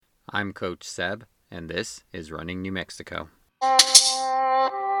I'm Coach Seb, and this is Running New Mexico.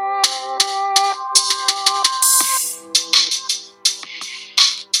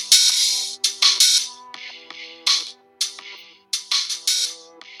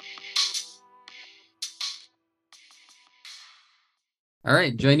 All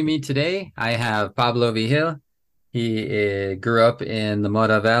right, joining me today, I have Pablo Vigil. He grew up in the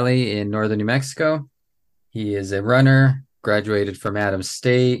Mora Valley in northern New Mexico. He is a runner, graduated from Adams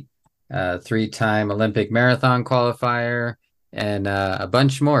State, three-time Olympic marathon qualifier, and a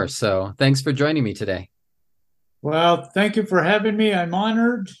bunch more. So thanks for joining me today. Well, thank you for having me. I'm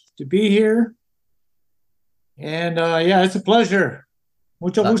honored to be here. And yeah, it's a pleasure.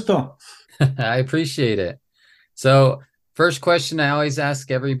 Mucho gusto. I appreciate it. So first question I always ask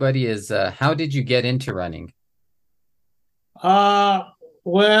everybody is, how did you get into running? Uh,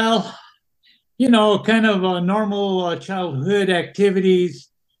 well, kind of normal childhood activities.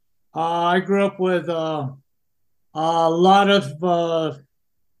 I grew up with a lot of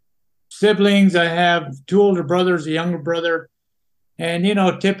siblings. I have two older brothers, a younger brother, and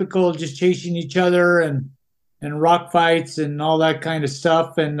typical just chasing each other and rock fights and all that kind of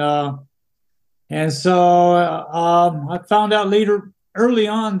stuff. And so I found out later, early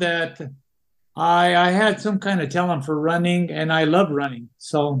on, that I had some kind of talent for running, and I love running.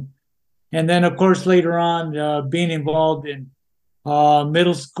 So, and then of course later on, being involved in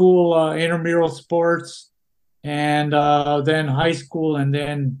middle school intramural sports, and then high school, and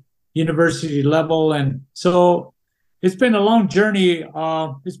then university level, and so it's been a long journey.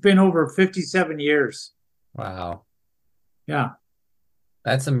 It's been over 57 years. Wow, Yeah.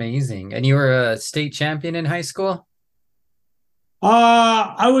 that's amazing. And you were a state champion in high school?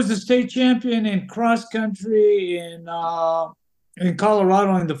 I was a state champion in cross country in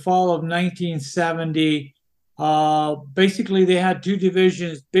Colorado in the fall of 1970. Basically, they had two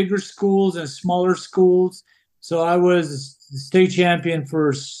divisions: bigger schools and smaller schools. So I was the state champion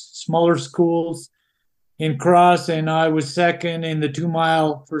for smaller schools in cross, and I was second in the 2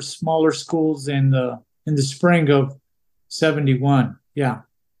 mile for smaller schools in the spring of 71. Yeah.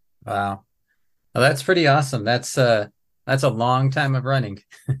 Wow. Well, that's pretty awesome. That's a long time of running.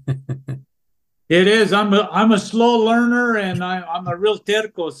 It is. I'm a slow learner, and I'm a real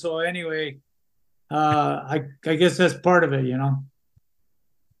terco. So anyway, I guess that's part of it.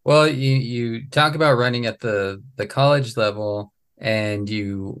 Well, you talk about running at the college level, and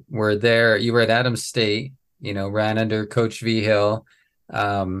you were there, you were at Adams State, ran under Coach Vigil.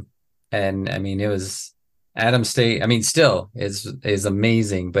 Um, and I mean it was Adams State, I mean, still is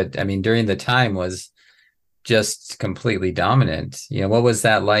amazing, but I mean during the time was just completely dominant. What was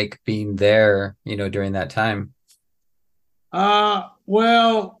that like being there, during that time?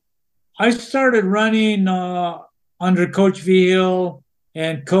 Well, I started running under Coach Vigil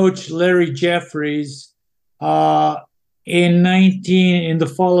and Coach Larry Jeffries uh, in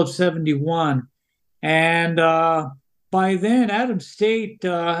the fall of 71. And by then, Adams State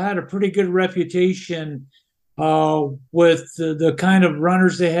had a pretty good reputation with the kind of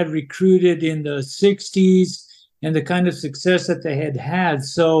runners they had recruited in the 60s and the kind of success that they had had.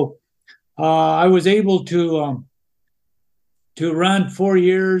 So I was able to run 4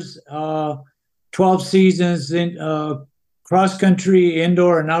 years, 12 seasons in cross country,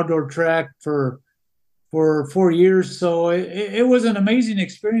 indoor, and outdoor track for 4 years. So it was an amazing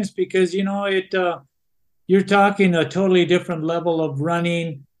experience because it you're talking a totally different level of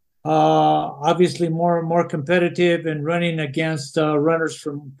running. Obviously, more competitive, and running against runners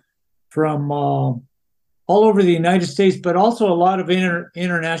from all over the United States, but also a lot of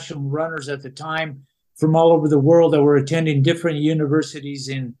international runners at the time from all over the world that were attending different universities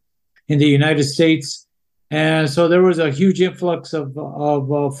in the United States. And so there was a huge influx of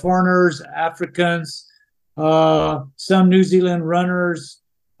foreigners, Africans, some New Zealand runners,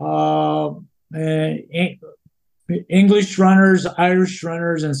 English runners, Irish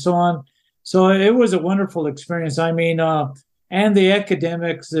runners, and so on. So it was a wonderful experience. I mean, and the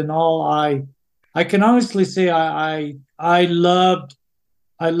academics and all. I can honestly say I loved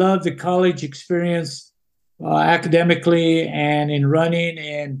the college experience academically and in running.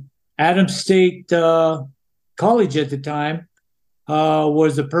 And Adams State College at the time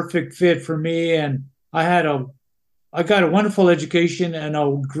was a perfect fit for me, and I got a wonderful education and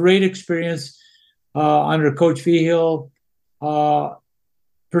a great experience under Coach Vigil, uh,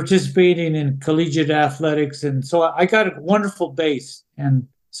 participating in collegiate athletics, and so I got a wonderful base. And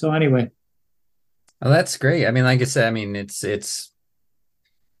so anyway. Oh, that's great. I mean, like I said, I mean it's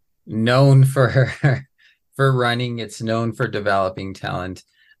known for for running. It's known for developing talent.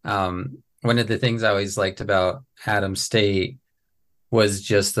 One of the things I always liked about Adams State was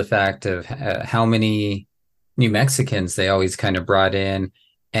just the fact of how many New Mexicans they always kind of brought in,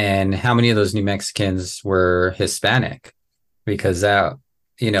 and how many of those New Mexicans were Hispanic, because that,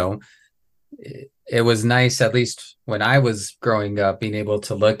 you know, it was nice, at least when I was growing up, being able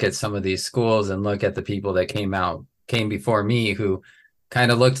to look at some of these schools and look at the people that came before me who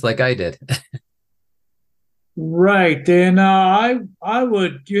kind of looked like I did. Right. And I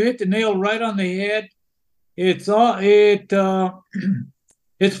would, you hit the nail right on the head. It's all it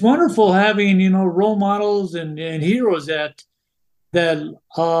it's wonderful having, role models and heroes that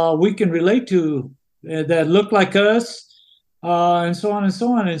we can relate to, that look like us, and so on and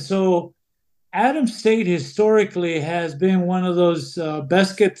so on. And so Adams State historically has been one of those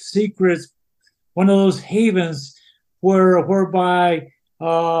best kept secrets, one of those havens whereby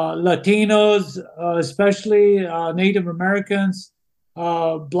Latinos, especially Native Americans,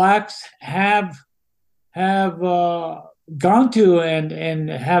 blacks have gone to and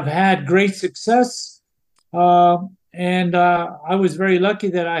have had great success. And I was very lucky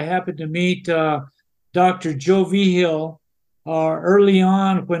that I happened to meet Dr. Joe Vigil early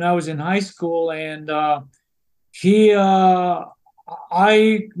on when I was in high school, and he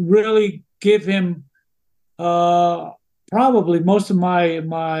I really give him uh, probably most of my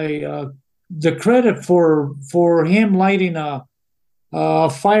the credit for him lighting a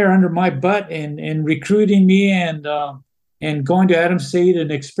fire under my butt and recruiting me and going to Adams State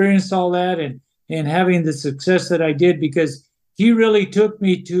and experienced all that and having the success that I did, because he really took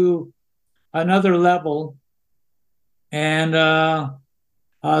me to another level. And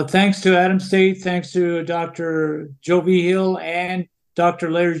thanks to Adams State, thanks to Dr. Jovi Hill and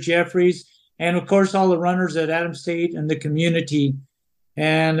Dr. Larry Jeffries, and of course all the runners at Adams State and the community.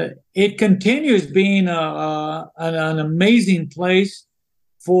 And it continues being an amazing place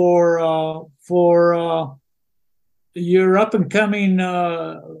for your up and coming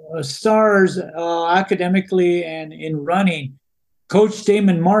stars academically and in running. Coach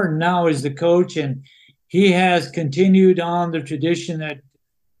Damon Martin now is the coach, and he has continued on the tradition that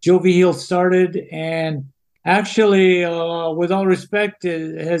Jovi Hill started, and actually, with all respect,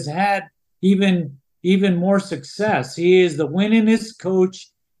 has had even more success. He is the winningest coach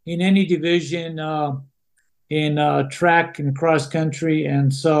in any division in track and cross country,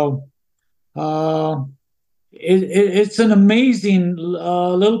 and so uh, it's an amazing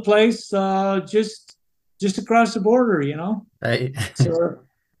little place just across the border, Right. So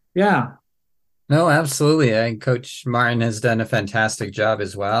yeah. No, absolutely. And Coach Martin has done a fantastic job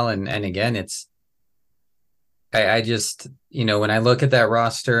as well. And again, I just, when I look at that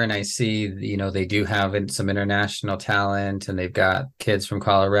roster and I see, they do have some international talent and they've got kids from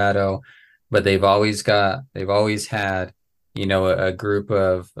Colorado, but they've always had, a group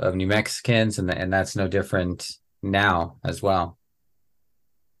of New Mexicans, and that's no different now as well.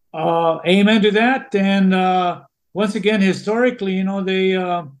 Amen to that. And once again, historically,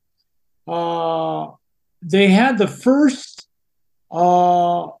 uh, they had the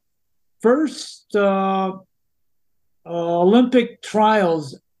uh, first Olympic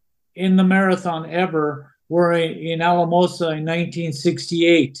trials in the marathon ever were in Alamosa in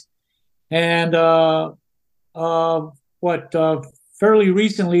 1968. And what fairly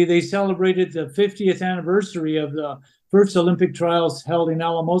recently they celebrated the 50th anniversary of the first Olympic trials held in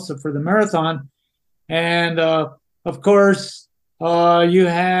Alamosa for the marathon. And of course, you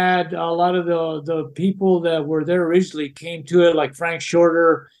had a lot of the people that were there originally came to it, like Frank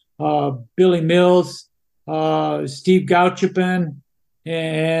Shorter, Billy Mills, Steve Gauchapin,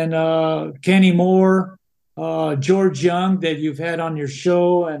 and Kenny Moore, George Young, that you've had on your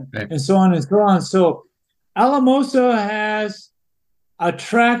show, Right. and so on and so on. So Alamosa has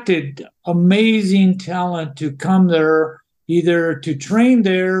attracted amazing talent to come there, either to train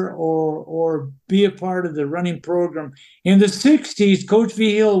there or be a part of the running program. In the '60s, Coach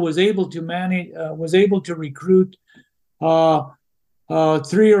V Hill was able to recruit uh,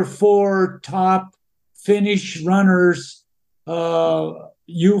 three or four top Finnish runners, Juha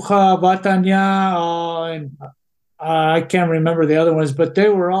Vatanya, and I can't remember the other ones, but they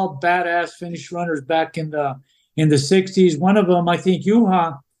were all badass Finnish runners back in the '60s. One of them, I think,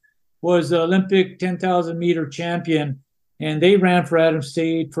 Juha, was the Olympic 10,000 meter champion, and they ran for Adams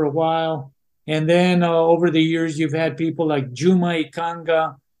State for a while. And then over the years, you've had people like Juma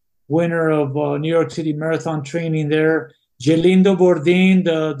Ikanga, winner of New York City Marathon training there, Gelindo Bordin,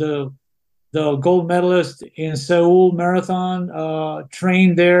 the gold medalist in Seoul Marathon,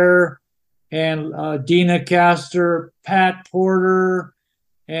 trained there, and Dina Castor, Pat Porter,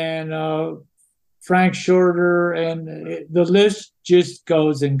 and Frank Shorter, and the list just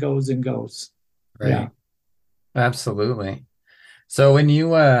goes and goes and goes. Right. Yeah. Absolutely. So when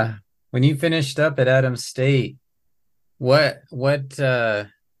you finished up at Adams State, what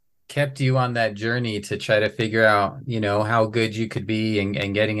kept you on that journey to try to figure out, how good you could be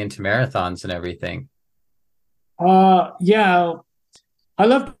and getting into marathons and everything? Yeah, I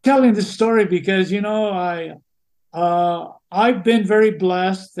love telling this story because I've been very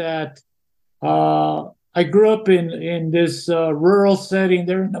blessed that I grew up in this rural setting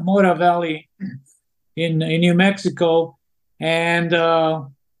there in the Mora Valley in New Mexico, and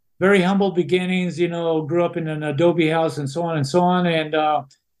very humble beginnings. Grew up in an adobe house and so on and so on, and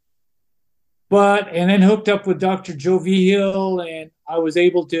then hooked up with Dr. Joe Vigil, and I was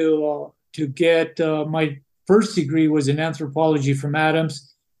able to get my first degree was in anthropology from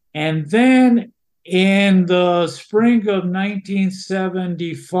Adams, and then in the spring of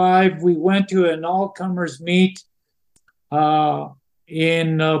 1975, we went to an all-comers meet uh,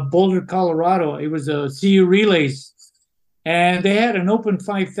 in Boulder, Colorado. It was a CU relays, and they had an open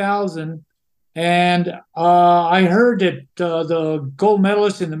 5,000. And I heard that the gold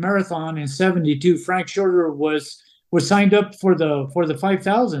medalist in the marathon in '72, Frank Shorter, was signed up for the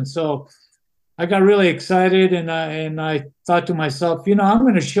 5,000. So I got really excited, and I thought to myself, I'm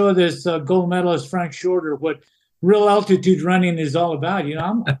going to show this gold medalist Frank Shorter what real altitude running is all about.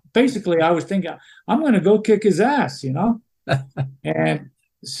 I was thinking I'm going to go kick his ass. And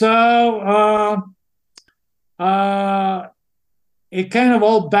so uh, it kind of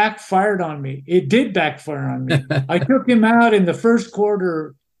all backfired on me. It did backfire on me. I took him out in the first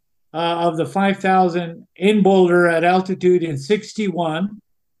quarter of the 5,000 in Boulder at altitude in 61.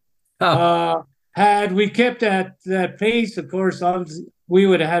 Oh, Had we kept that pace, of course, obviously, we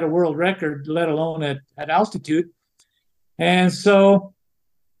would have had a world record, let alone at altitude. And so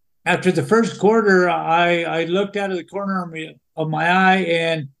after the first quarter, I looked out of the corner of my eye,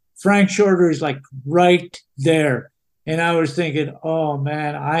 and Frank Shorter is like right there. And I was thinking, oh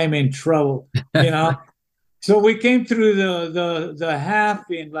man, I'm in trouble, you know. So we came through the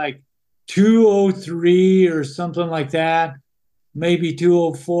half in like 2:03 or something like that, maybe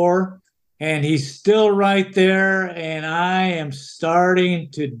 2:04, and he's still right there, and I am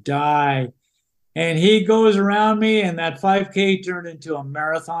starting to die. And he goes around me, and that 5K turned into a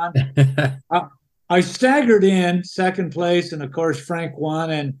marathon. I, I staggered in second place, and of course Frank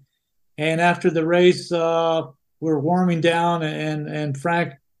won. And after the race, we're warming down, and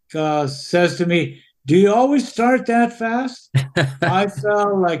Frank says to me, "Do you always start that fast?" I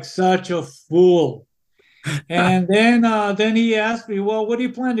felt like such a fool. And then he asked me, "Well, what do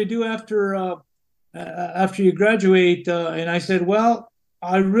you plan to do after you graduate?" And I said, "Well,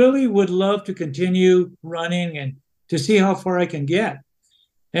 I really would love to continue running and to see how far I can get."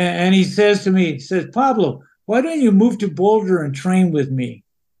 And he says to me, he says, "Pablo, why don't you move to Boulder and train with me?"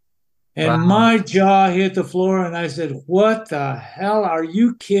 And wow. my jaw hit the floor, and I said, "What the hell? Are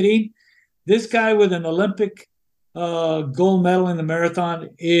you kidding? This guy with an Olympic gold medal in the marathon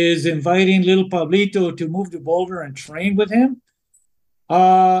is inviting little Pablito to move to Boulder and train with him."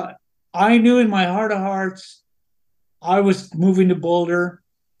 Uh, I knew in my heart of hearts I was moving to Boulder.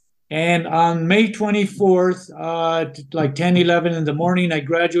 And on May 24th, like 10, 11 in the morning, I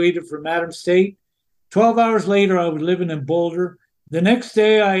graduated from Adams State. 12 hours later, I was living in Boulder. The next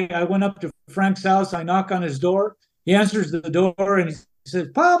day, I went up to Frank's house. I knock on his door. He answers the door, and he says,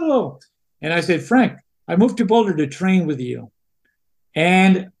 "Pablo." And I said, "Frank, I moved to Boulder to train with you."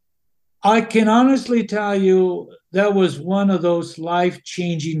 And I can honestly tell you that was one of those life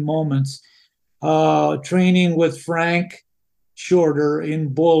changing moments, training with Frank Shorter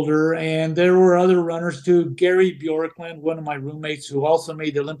in Boulder. And there were other runners too. Gary Bjorklund, one of my roommates, who also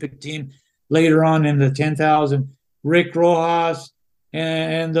made the Olympic team later on in the 10,000, Rick Rojas,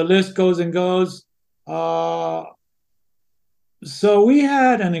 and the list goes and goes. So we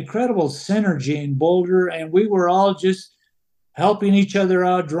had an incredible synergy in Boulder, and we were all just helping each other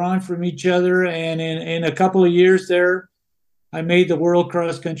out, drawing from each other. And in a couple of years there, I made the world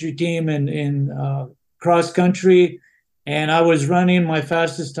cross country team in cross country, and I was running my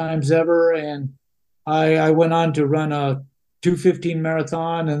fastest times ever. And I went on to run a 2:15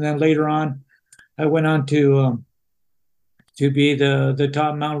 marathon, and then later on, I went on to be the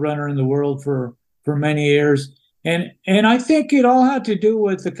top mountain runner in the world for many years. And I think it all had to do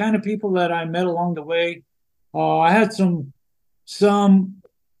with the kind of people that I met along the way. I had some some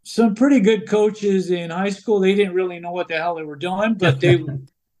pretty good coaches in high school. They didn't really know what the hell they were doing, but they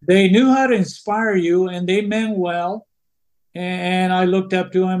knew how to inspire you, and they meant well. And I looked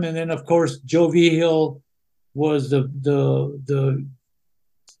up to him. And then, of course, Joe Vigil was the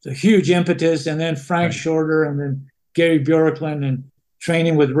huge impetus, and then Frank Right. Shorter, and then Gary Bjorklund, and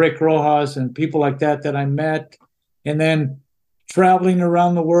training with Rick Rojas and people like that I met, and then traveling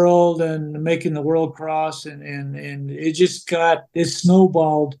around the world and making the world cross, and it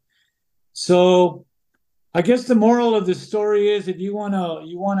snowballed. So I guess the moral of the story is, if you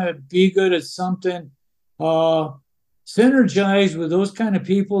wanna be good at something, uh, synergize with those kind of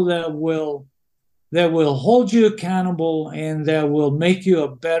people that will hold you accountable and that will make you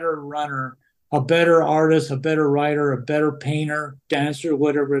a better runner, a better artist, a better writer, a better painter, dancer,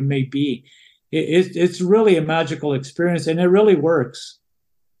 whatever it may be. It's really a magical experience, and it really works.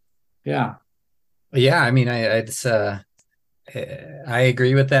 Yeah. Yeah, I mean, I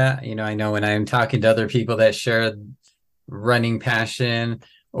agree with that. I know when I'm talking to other people that share running passion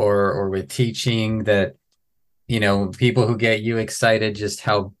or with teaching that, people who get you excited just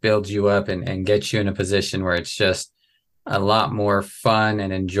help build you up and get you in a position where it's just a lot more fun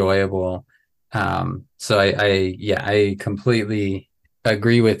and enjoyable. So yeah, I completely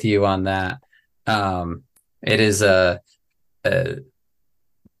agree with you on that. It is a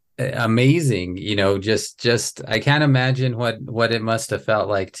amazing, just I can't imagine what it must have felt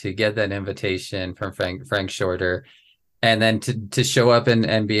like to get that invitation from Frank Shorter, and then to show up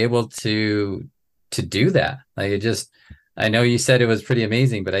and be able to do that. Like, it just, I know you said it was pretty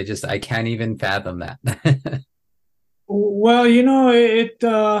amazing, but I can't even fathom that. Well, yeah,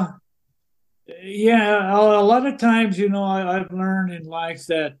 a lot of times, I've learned in life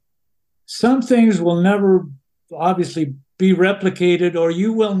that some things will never obviously be replicated, or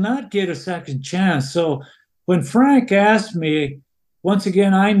you will not get a second chance. So when Frank asked me, once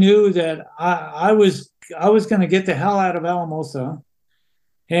again, I knew that I was going to get the hell out of Alamosa,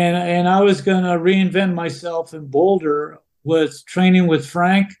 and I was going to reinvent myself in Boulder with training with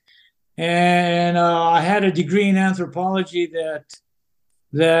Frank. And I had a degree in anthropology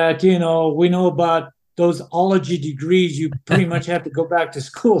that we know about those ology degrees. You pretty much have to go back to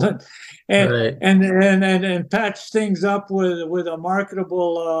school and Right. and patch things up with a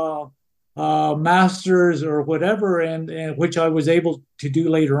marketable master's or whatever, and which I was able to do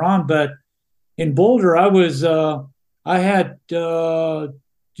later on. But in Boulder, I had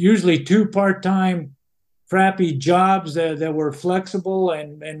usually two part-time crappy jobs that were flexible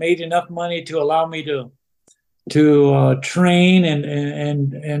and made enough money to allow me to train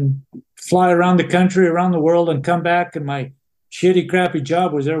and fly around the country, around the world, and come back. And my shitty, crappy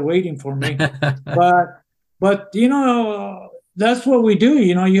job was there waiting for me. But that's what we do.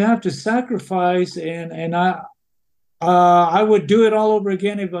 You have to sacrifice, and I would do it all over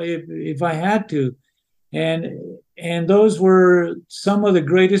again if I had to. And those were some of the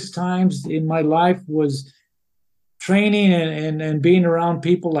greatest times in my life, was training and being around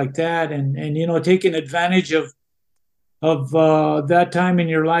people like that, and taking advantage of that time in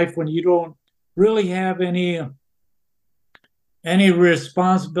your life when you don't really have any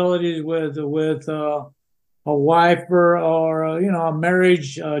responsibilities with a wife or a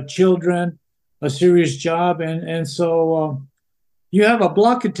marriage, children, a serious job, and so you have a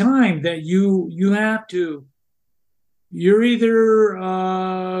block of time that you have to. You're either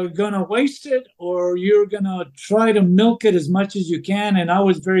gonna waste it, or you're gonna try to milk it as much as you can. And I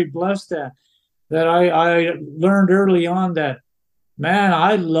was very blessed that I learned early on that, man,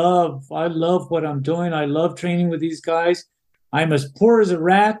 I love what I'm doing. I love training with these guys. I'm as poor as a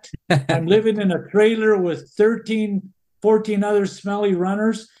rat. I'm living in a trailer with 13, 14 other smelly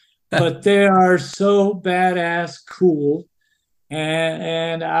runners, but they are so badass cool.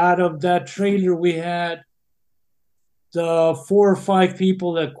 And out of that trailer, we had the four or five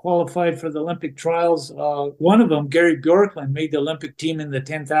people that qualified for the Olympic trials. One of them, Gary Bjorklund, made the Olympic team in the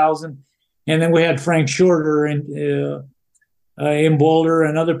 10,000. And then we had Frank Shorter in Boulder,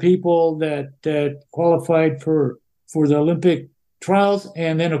 and other people that qualified for the Olympic trials.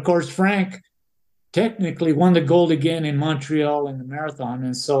 And then, of course, Frank technically won the gold again in Montreal in the marathon.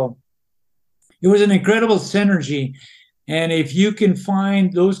 And so it was an incredible synergy. And if you can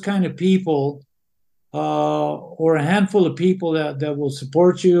find those kind of people, or a handful of people that will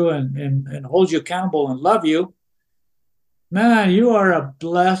support you and hold you accountable and love you, man, you are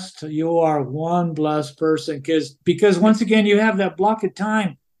one blessed person, because once again, you have that block of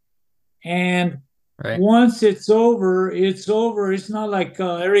time. And Right. once it's over, it's over. It's not like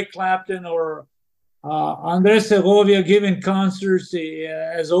Eric Clapton or Andres Segovia giving concerts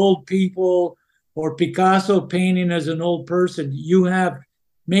as old people, or Picasso painting as an old person. You have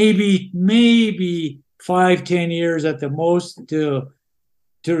maybe 5, 10 years at the most to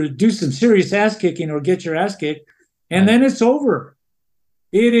do some serious ass kicking or get your ass kicked, and Right. then it's over.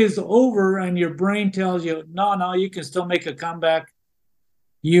 It is over, and your brain tells you, no, no, you can still make a comeback.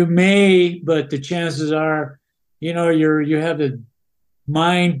 You may, but the chances are, you have a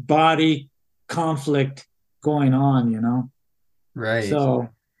mind body conflict going on. Right. So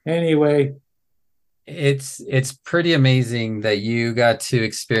anyway, It's pretty amazing that you got to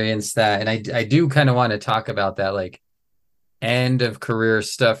experience that. And I do kind of want to talk about that like end of career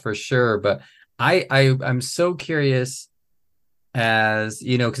stuff for sure. But I'm so curious as,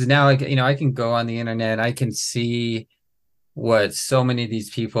 because now I can go on the internet, I can see what so many of these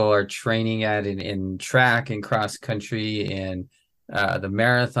people are training at in track and cross country and the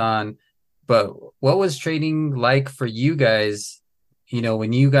marathon. But what was training like for you guys,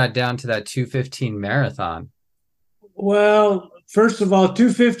 when you got down to that 2:15 marathon? well, first of all,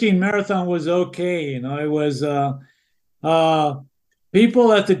 215 marathon was okay. It was uh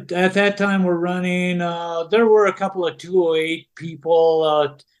people at that time were running. There were a couple of 208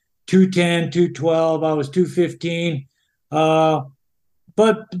 people, 210, 212. I was 215. Uh,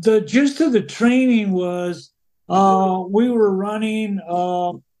 but the gist of the training was we were running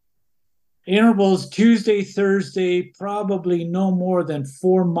intervals Tuesday, Thursday, probably no more than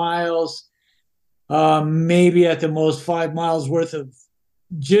 4 miles, maybe at the most 5 miles worth of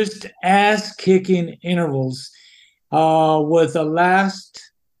just ass kicking intervals, with the last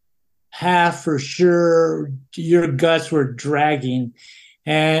half for sure your guts were dragging.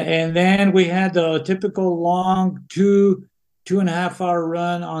 And then we had the typical long 2.5 hour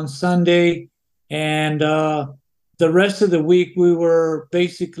run on Sunday. And the rest of the week we were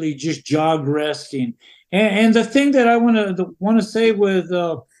basically just jog resting. And the thing that I want to say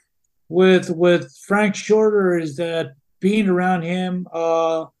with Frank Shorter is that being around him,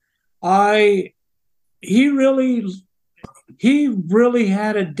 I he really he really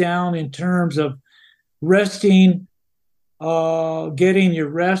had it down in terms of resting, getting your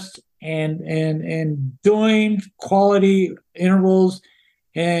rest, and doing quality intervals,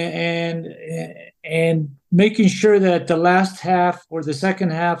 and making sure that the last half or the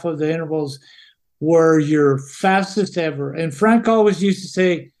second half of the intervals were your fastest ever. And Frank always used to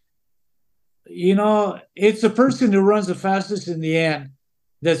say, it's the person who runs the fastest in the end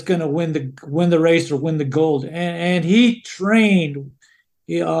that's going to win the race or win the gold. And he trained.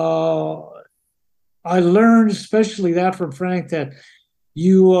 Uh, I learned especially that from Frank, that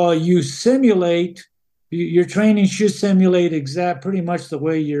you simulate. Your training should simulate exact pretty much the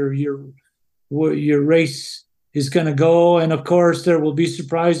way your race is going to go. And of course, there will be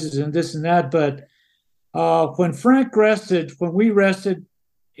surprises and this and that. But when we rested,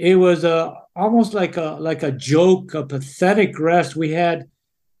 it was almost like a joke, a pathetic rest. We had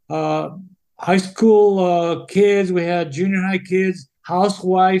uh, high school kids, we had junior high kids,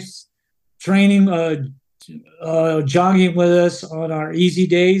 housewives training, jogging with us on our easy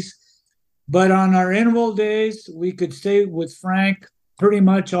days. But on our interval days, we could stay with Frank, pretty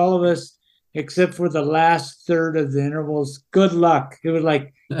much all of us, except for the last third of the intervals. Good luck. It was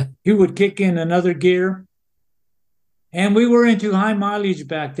like he would kick in another gear. And we were into high mileage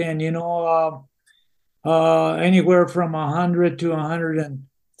back then, anywhere from 100 to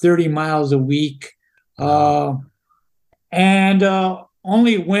 130 miles a week. Wow. Uh, and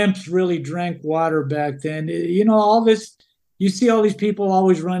only wimps really drank water back then. All this, you see all these people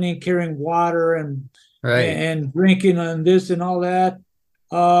always running, carrying water Right. and drinking and this and all that.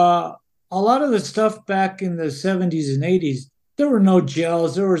 Uh, a lot of the stuff back in the 70s and 80s, there were no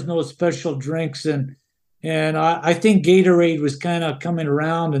gels, there was no special drinks, and I think Gatorade was kind of coming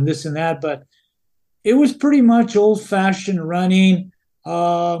around and this and that, but it was pretty much old fashioned running.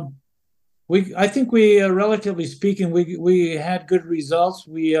 Uh, I think relatively speaking, we had good results.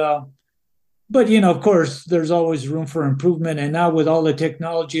 But of course, there's always room for improvement. And now with all the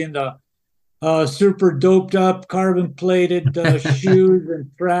technology and the super doped up carbon plated shoes and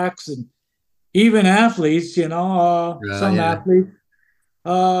tracks, and even athletes, some Yeah. athletes,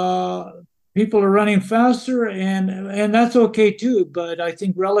 uh, people are running faster, and that's okay too. But I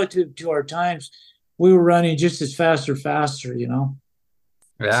think relative to our times, we were running just as fast or faster. So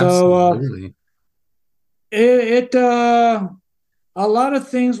Absolutely. a lot of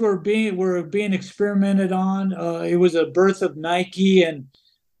things were being experimented on. It was a birth of Nike, and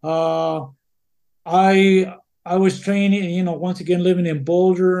uh, I I was training, once again living in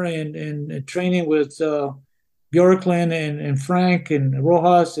Boulder, and training with Bjorklund and Frank and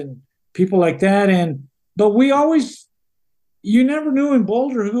Rojas and people like that. But you never knew in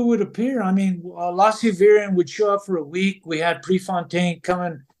Boulder who would appear. I mean, Lassivirian would show up for a week. We had Prefontaine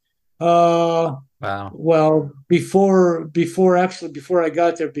coming. Uh, Wow. well, before I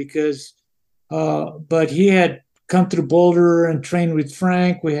got there, because but he had come through Boulder and trained with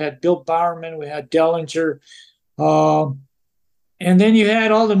Frank. We had Bill Bowerman, we had Dellinger, uh, and then you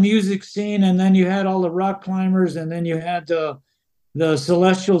had all the music scene, and then you had all the rock climbers, and then you had the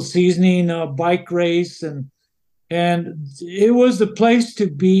Celestial Seasoning bike race, and it was the place to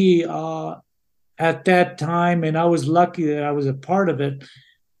be at that time, and I was lucky that I was a part of it.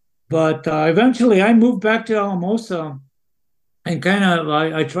 But eventually, I moved back to Alamosa, and kind of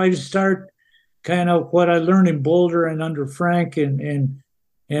I tried to start kind of what I learned in Boulder and under Frank and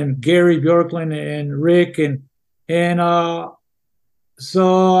Gary Bjorklund and Rick and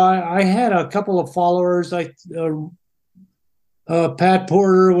so I had a couple of followers. Pat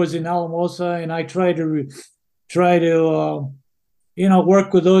Porter was in Alamosa, and I tried to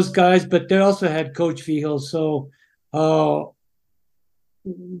work with those guys, but they also had Coach Vigil. So uh,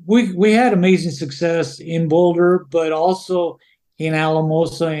 we had amazing success in Boulder, but also in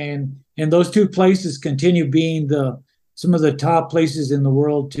Alamosa, and those two places continue being the some of the top places in the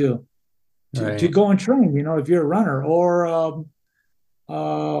world to Right. go and train. If you're a runner or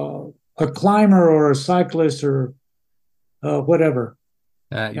a climber or a cyclist or whatever.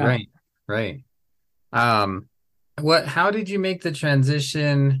 Yeah. Right. Right. Um, how did you make the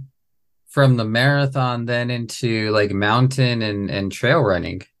transition from the marathon then into like mountain and trail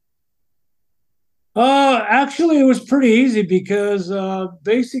running? Actually, it was pretty easy because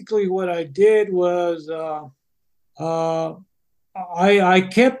basically what I did was uh, I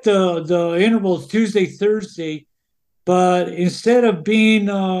kept the intervals Tuesday, Thursday, but instead of being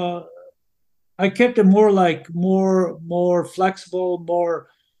I kept it more like more flexible,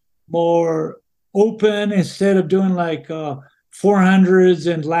 more open instead of doing like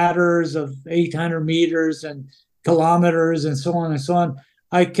 400s and ladders of 800 meters and kilometers and so on and so on.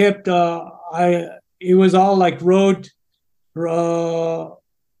 I kept I it was all like road uh,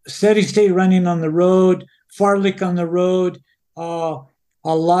 steady state running on the road, fartlek on the road, uh,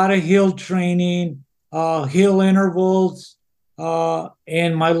 a lot of hill training, hill intervals,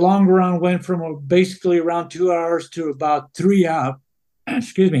 and my long run went from basically around 2 hours to about 3 hours.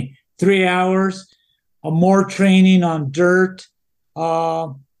 Excuse me, 3 hours. More training on dirt. Uh,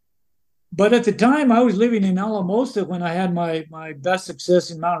 but at the time, I was living in Alamosa when I had my best success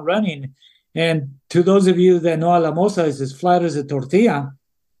in mountain running. And to those of you that know, Alamosa is as flat as a tortilla.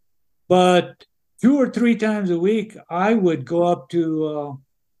 But 2 or 3 times a week, I would go up to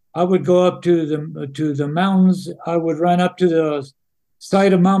the mountains. I would run up to the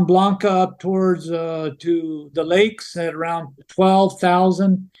side of Mount Blanca up towards to the lakes at around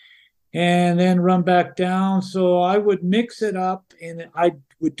 12,000 and then run back down. So I would mix it up and I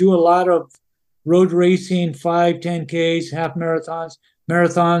would do a lot of road racing, 5, 10Ks, half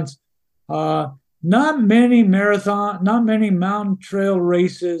marathons. Uh, not many mountain trail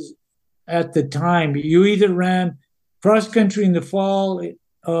races at the time. You either ran cross country in the fall,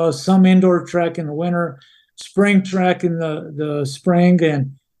 some indoor track in the winter, spring track in the spring,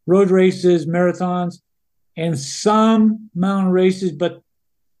 and road races, marathons, and some mountain races. But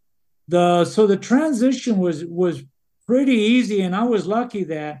the transition was pretty easy, and I was lucky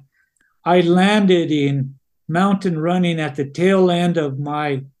that I landed in mountain running at the tail end of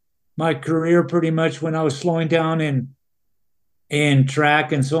my career, pretty much when I was slowing down in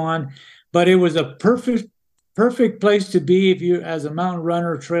track and so on. But it was a perfect place to be if you as a mountain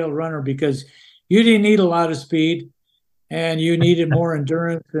runner, trail runner, because you didn't need a lot of speed and you needed more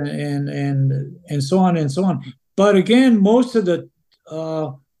endurance and so on and so on. But again, most of the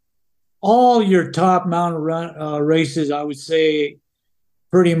all your top mountain races, I would say,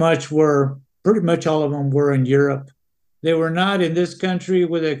 pretty much all of them were in Europe. They were not in this country,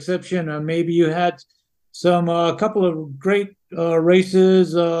 with the exception of maybe you had some a couple of great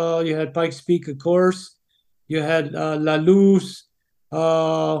races. You had Pikes Peak, of course. You had La Luz,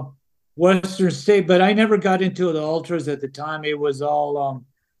 uh, Western State, but I never got into the ultras at the time. It was all,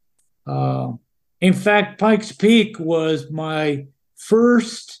 in fact, Pikes Peak was my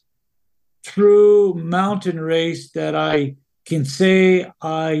first true mountain race that I can say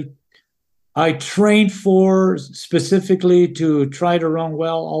I trained for specifically to try to run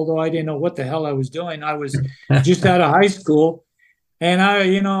well, although I didn't know what the hell I was doing. I was just out of high school. And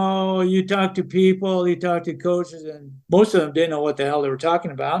you talk to people, you talk to coaches, and most of them didn't know what the hell they were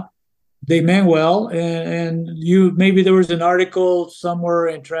talking about. They meant well, and you maybe there was an article somewhere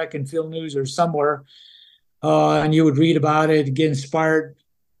in Track and Field News or somewhere, and you would read about it, get inspired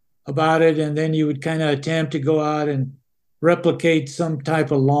about it, and then you would kind of attempt to go out and replicate some type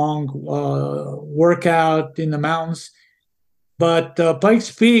of long workout in the mountains. But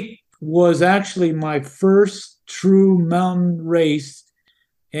Pikes Peak was actually my first true mountain race,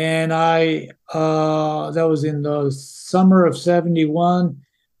 and I that was in the summer of '71.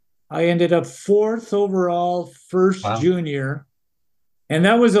 I ended up fourth overall, first Wow. junior, and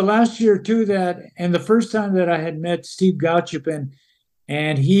that was the last year too. And the first time that I had met Steve Gauchupin,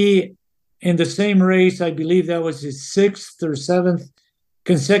 and he in the same race. I believe that was his sixth or seventh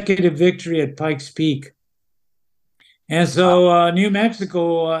consecutive victory at Pikes Peak. And so New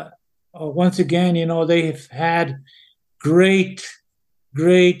Mexico, once again, they've had great,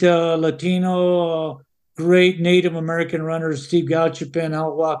 great Latino, great Native American runners: Steve Gauchapin,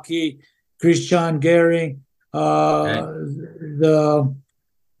 Al Waki, Christian Gehring, Right.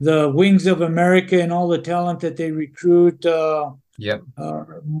 the Wings of America, and all the talent that they recruit. Yep.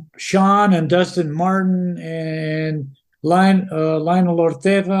 Sean and Dustin Martin and Lionel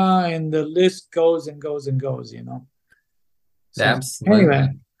Ortega, and the list goes and goes and goes. So anyway,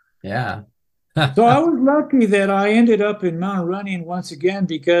 Absolutely. Yeah. so I was lucky that I ended up in mountain running once again,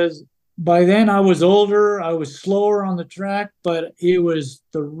 because by then I was older, I was slower on the track, but it was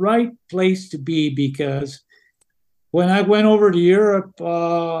the right place to be, because when I went over to Europe,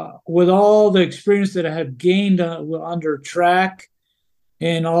 with all the experience that I had gained under track,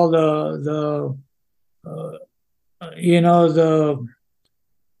 and all the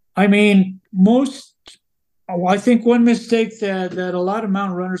I mean, I think one mistake that a lot of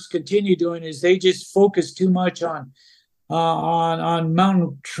mountain runners continue doing is they just focus too much on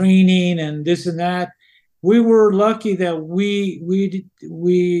mountain training and this and that. We were lucky that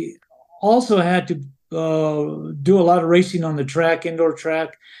we also had to do a lot of racing on the track, indoor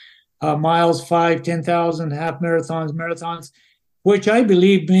track, miles, 5, 10,000, half marathons, which I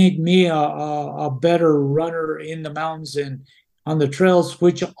believe made me a better runner in the mountains and on the trails,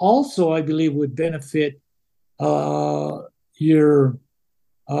 which also I believe would benefit your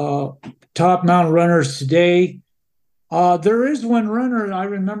uh, top mountain runners today. There is one runner I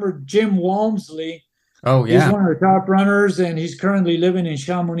remember, Jim Walmsley. Oh, He's yeah. one of the top runners, and he's currently living in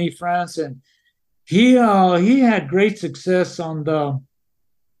Chamonix, France. And he had great success on the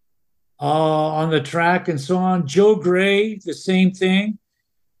track and so on. Joe Gray, the same thing.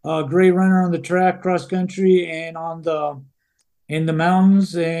 Great runner on the track, cross country, and on the in the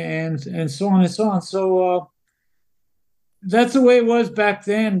mountains, and so on and so on. So that's the way it was back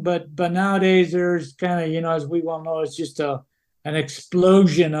then. But nowadays there's kind of, as we well know, it's just an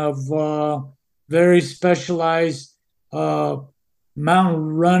explosion of very specialized uh, mountain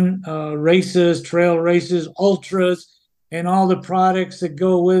run races, trail races, ultras, and all the products that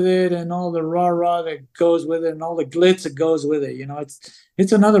go with it, and all the rah rah that goes with it, and all the glitz that goes with it.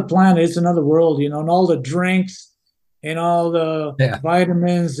 It's another planet, it's another world. And all the drinks and all the Yeah.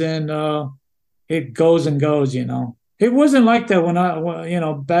 vitamins, and it goes and goes. It wasn't like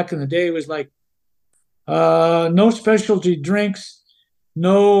that back in the day. It was like no specialty drinks,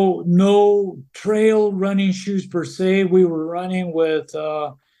 no trail running shoes per se. We were running with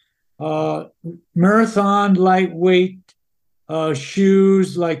uh, marathon lightweight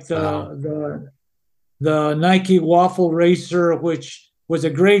shoes, like Wow. the Nike Waffle Racer, which was a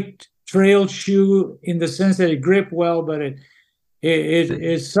great trail shoe in the sense that it gripped well, but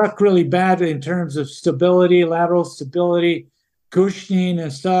it sucked really bad in terms of stability, lateral stability, cushioning,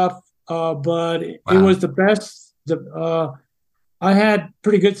 and stuff. But it was Wow. the best. I had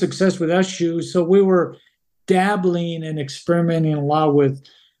pretty good success with that shoe, so we were dabbling and experimenting a lot with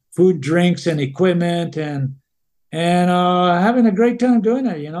food, drinks, and equipment, and having a great time doing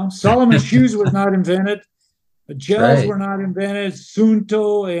it. Solomon shoes was not invented, gels Right. were not invented,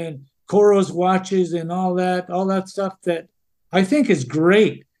 Sunto and Coros watches and all that stuff that I think is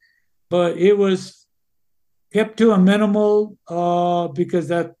great, but it was kept to a minimal, because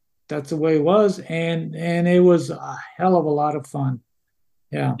that's the way it was, and it was a hell of a lot of fun.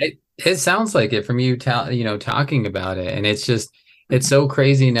 Yeah. It sounds like it from you, talking about it, and it's so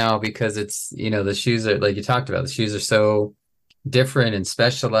crazy now because the shoes are like you talked about. The shoes are so different and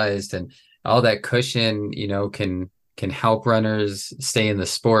specialized, and all that cushion, can help runners stay in the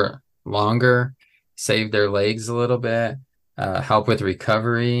sport longer, save their legs a little bit, help with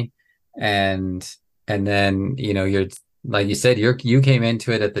recovery, and and then you're like you said, you came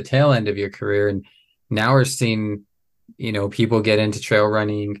into it at the tail end of your career, and now we're seeing people get into trail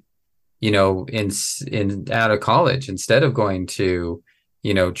running in out of college instead of going to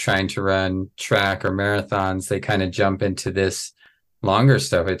trying to run track or marathons. They kind of jump into this longer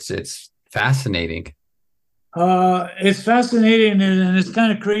stuff. It's fascinating. It's fascinating, and it's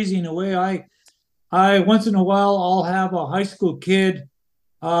kind of crazy in a way. I once in a while I'll have a high school kid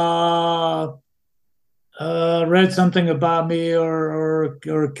uh, read something about me, or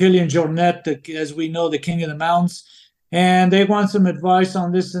Killian Jornet, as we know, the king of the mountains, and they want some advice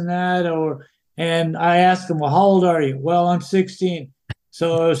on this and that, and I ask them, well, how old are you? Well, I'm 16,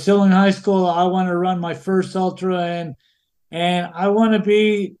 so still in high school. I want to run my first ultra, and I want to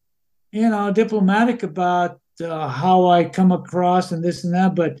be, diplomatic about how I come across and this and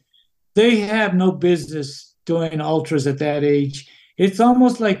that, but they have no business doing ultras at that age. It's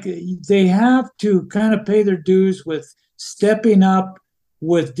almost like they have to kind of pay their dues with stepping up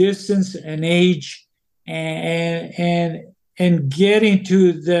with distance and age and getting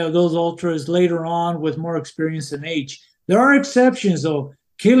to those ultras later on with more experience and age. There are exceptions though.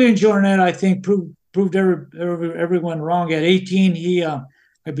 Killian Jornet, I think, proved everyone wrong. At 18, he,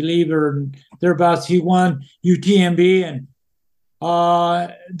 I believe, or thereabouts, he won UTMB, and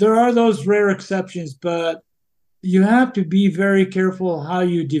there are those rare exceptions, but you have to be very careful how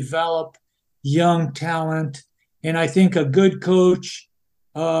you develop young talent. And I think a good coach,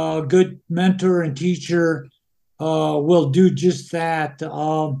 a good mentor and teacher will do just that.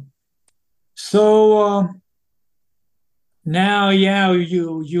 So now, yeah,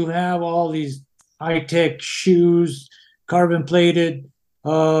 you have all these high tech shoes, carbon plated,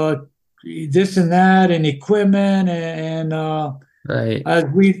 uh, this and that, and equipment, and Right. as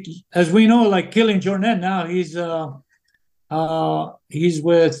we know, like Killing Jornet now, he's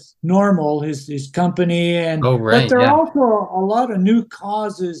with Normal, his company, and Oh, but right. there are Yeah. also a lot of new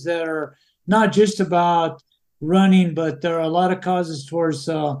causes that are not just about running, but there are a lot of causes towards,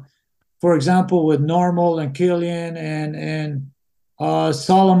 for example, with Normal and Killian and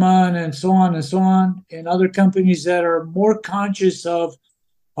Solomon and so on, and other companies that are more conscious of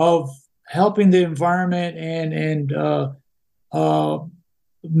helping the environment and uh,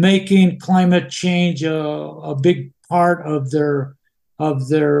 making climate change a big part of their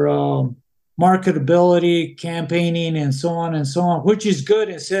marketability, campaigning, and so on, which is good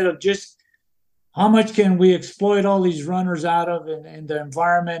instead of just how much can we exploit all these runners out of in the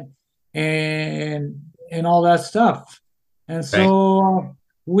environment and all that stuff. And Right. so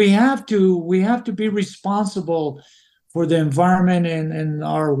we have to be responsible for the environment and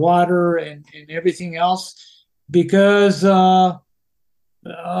our water and everything else because the,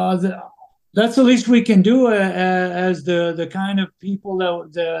 that's the least we can do as the kind of people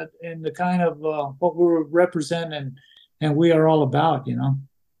that and the kind of what we represent and we are all about, you know.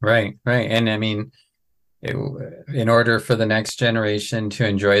 Right. Right. And I mean, it, in order for the next generation to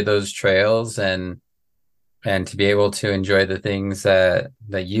enjoy those trails and to be able to enjoy the things that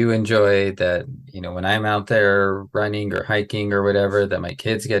you enjoy, that, when I'm out there running or hiking or whatever, that my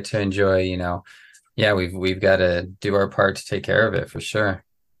kids get to enjoy, yeah, we've got to do our part to take care of it for sure.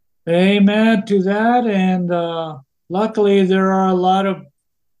 Amen to that. And luckily, there are a lot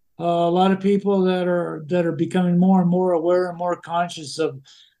of people that are becoming more and more aware and more conscious of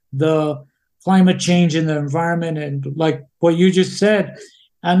the climate change in the environment. And like what you just said,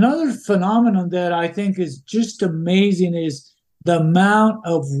 another phenomenon that I think is just amazing is the amount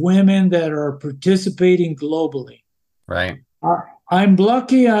of women that are participating globally. Right. Uh, I'm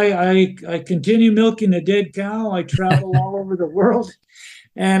lucky. I continue milking a dead cow. I travel all over the world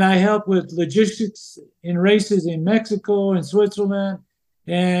and I help with logistics in races in Mexico and Switzerland.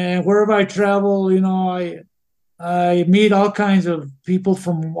 And wherever I travel, I meet all kinds of people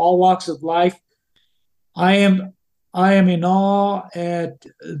from all walks of life. I am I am in awe at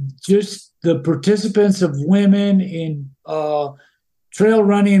just the participants of women in trail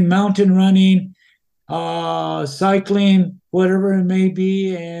running, mountain running, cycling, whatever it may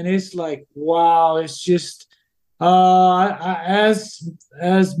be, and it's like wow, it's just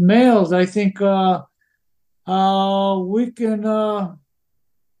as males, I think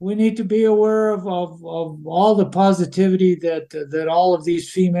we need to be aware of all the positivity that all of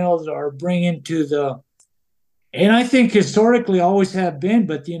these females are bringing to and I think historically always have been,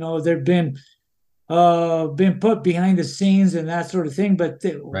 but they've been put behind the scenes and that sort of thing. But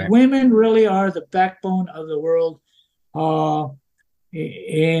Right. women really are the backbone of the world uh,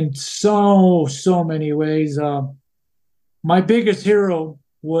 in so many ways. My biggest hero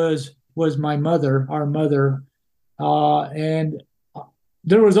was my mother, our mother, and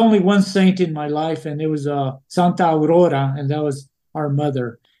there was only one saint in my life, and it was Santa Aurora, and that was our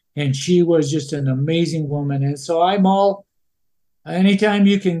mother, and she was just an amazing woman. And so I'm all anytime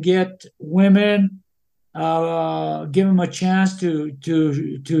you can get women, give them a chance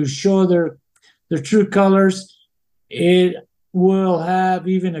to show their true colors, it will have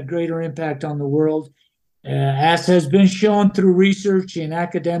even a greater impact on the world, as has been shown through research in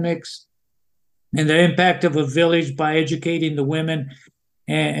academics and the impact of a village by educating the women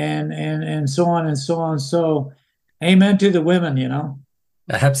and so on and so on. So, amen to the women. Yeah.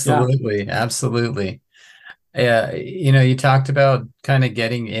 Absolutely. Absolutely. Yeah, you talked about kind of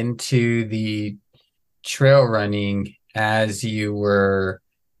getting into the trail running as you were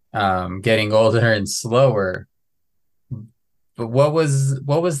getting older and slower. But what was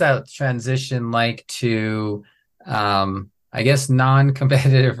that transition like to I guess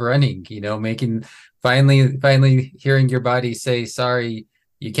non-competitive running, making finally hearing your body say, sorry,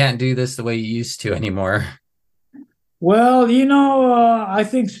 you can't do this the way you used to anymore. Well, I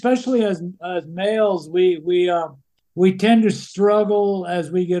think especially as males, we tend to struggle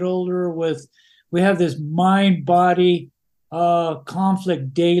as we get older with we have this mind body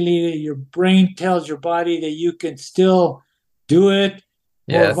conflict daily. Your brain tells your body that you can still do it, or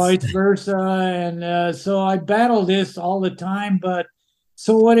Yes. vice versa, and so I battle this all the time. But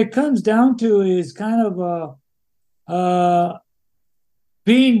so what it comes down to is kind of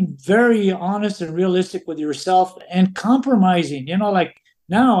being very honest and realistic with yourself and compromising. Like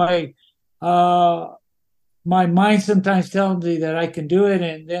now uh my mind sometimes tells me that I can do it,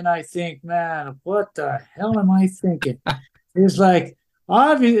 and then I think, man, what the hell am I thinking? It's like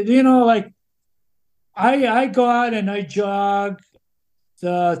obvious, like I go out and I jog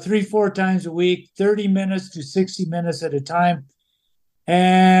 3 4 times a week, 30 minutes to 60 minutes at a time.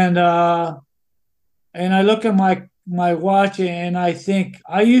 And I look at my watch and I think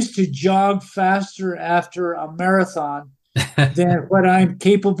I used to jog faster after a marathon than what I'm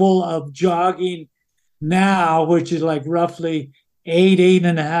capable of jogging now, which is like roughly 8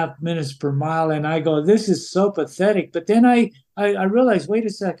 and a half minutes per mile. And I go, this is so pathetic. But then I realized, wait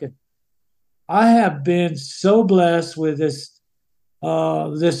a second, I have been so blessed with this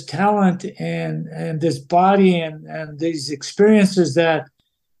talent and this body and these experiences uh,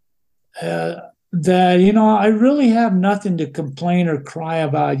 that I really have nothing to complain or cry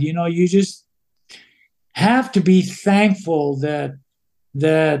about. You just have to be thankful that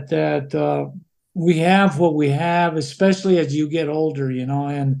we have what we have, especially as you get older.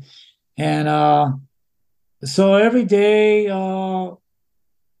 And so every day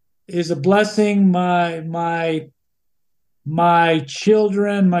is a blessing. My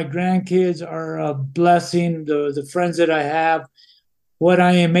children, my grandkids are a blessing. The friends that I have, what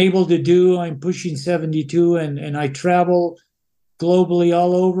I am able to do. I'm pushing 72, and I travel globally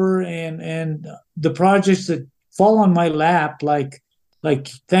all over, and the projects that fall on my lap, like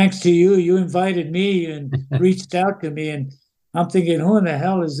thanks to you, you invited me and reached out to me, and I'm thinking, who in the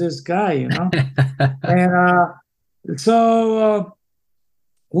hell is this guy? And so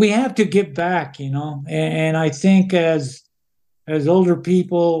we have to give back, and I think as older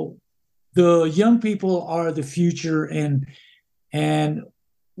people, the young people are the future, and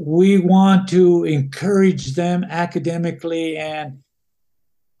we want to encourage them academically and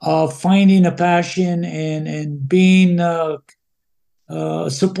finding a passion and being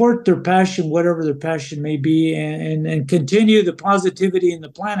support their passion, whatever their passion may be, and continue the positivity in the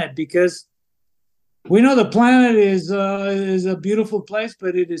planet, because we know the planet is a beautiful place,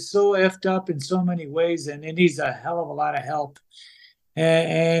 but it is so effed up in so many ways, and it needs a hell of a lot of help.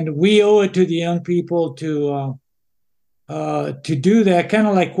 And we owe it to the young people to do that, kind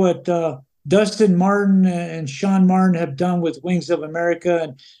of like what Dustin Martin and Sean Martin have done with Wings of America,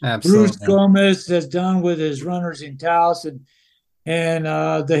 and Bruce Absolutely. Gomez has done with his Runners in Taos, and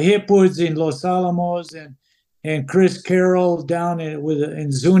the Hipwoods in Los Alamos, and Chris Carroll down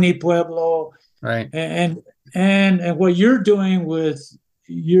in Zuni Pueblo, Right. and and what you're doing with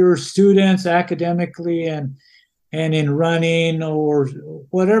your students academically and in running or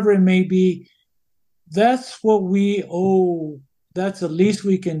whatever it may be, that's what we owe. That's the least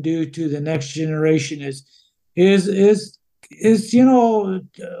we can do to the next generation is is is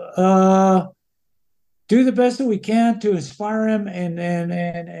uh do the best that we can to inspire him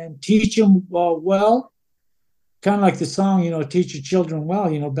and teach him well, kind of like the song, teach your children well,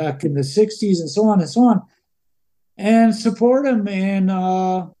 back in the 60s, and so on and so on, and support him and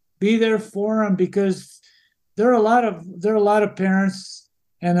be there for him, because there are a lot of parents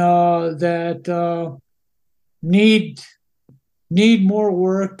and that need need more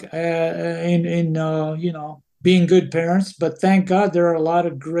work in being good parents. But thank God there are a lot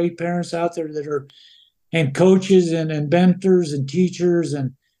of great parents out there that are, and coaches and mentors and teachers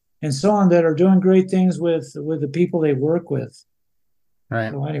and so on, that are doing great things with the people they work with.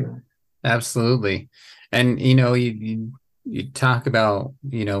 Right. So anyway. Absolutely. And you talk about,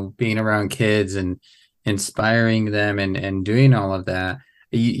 being around kids and inspiring them and doing all of that.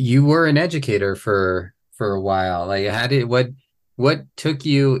 You were an educator for a while. Like how did what took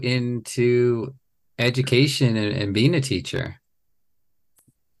you into education and being a teacher?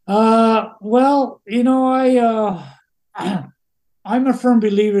 Well, I'm a firm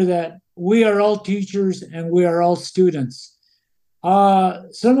believer that we are all teachers and we are all students.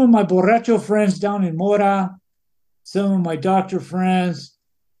 Some of my borracho friends down in Mora, some of my doctor friends,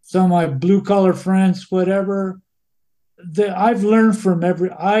 some of my blue collar friends, whatever. I've learned from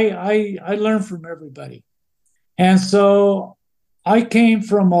I learn from everybody. And so I came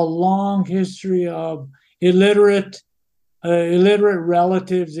from a long history of illiterate illiterate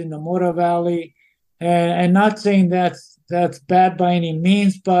relatives in the Mora Valley, and not saying that's bad by any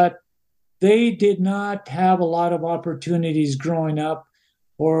means, but they did not have a lot of opportunities growing up,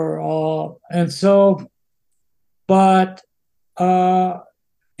 or and so, but uh,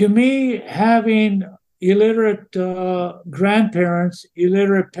 to me, having illiterate grandparents,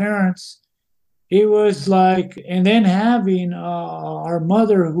 illiterate parents, it was like, and then having our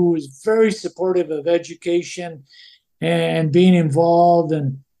mother who was very supportive of education and being involved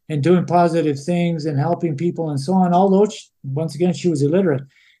and doing positive things and helping people and so on. Although once again she was illiterate,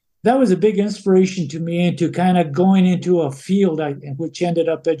 that was a big inspiration to me into kind of going into a field which ended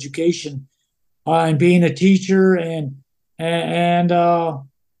up education and being a teacher and and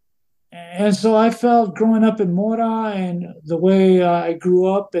so I felt growing up in Mora and the way I grew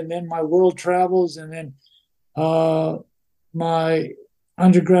up, and then my world travels, and then uh, my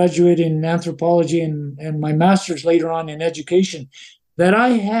undergraduate in anthropology and my master's later on in education, that I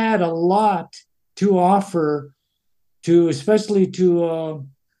had a lot to offer to, especially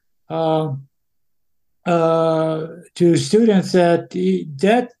uh, to students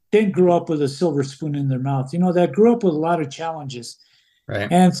that didn't grow up with a silver spoon in their mouth, that grew up with a lot of challenges.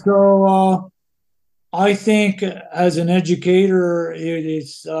 Right. And so I think as an educator, it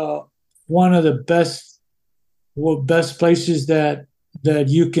is one of the best places that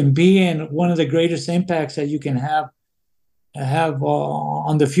you can be, and one of the greatest impacts that you can have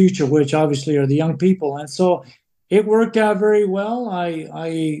on the future, which obviously are the young people. And so it worked out very well.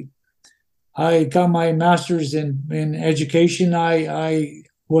 I got my master's in education. I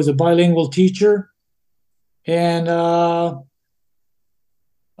was a bilingual teacher, and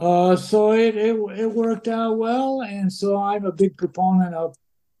so it worked out well. And so I'm a big proponent of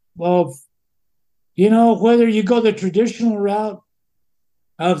whether you go the traditional route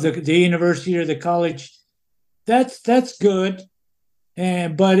of the university or the college, that's good,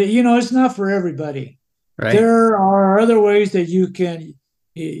 and but it's not for everybody. Right. There are other ways that you can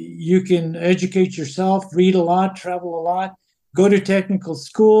educate yourself, read a lot, travel a lot, go to technical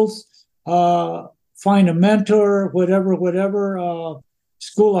schools, uh, find a mentor, whatever,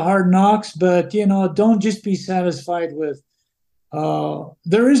 school of hard knocks. But don't just be satisfied with.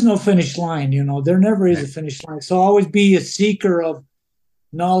 There is no finish line. There never is a Right. finish line. So always be a seeker of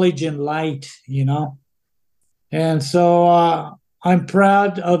knowledge and light. And so I'm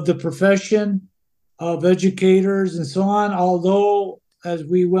proud of the profession of educators and so on, although, as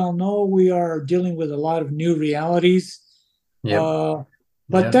we well know, we are dealing with a lot of new realities. Yep. Uh,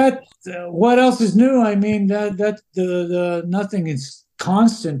 but Yep. what else is new? I mean, that the nothing is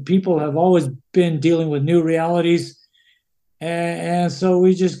constant. People have always been dealing with new realities, and so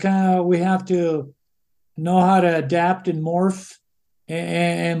we have to know how to adapt and morph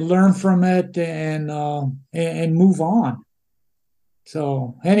and learn from it and move on.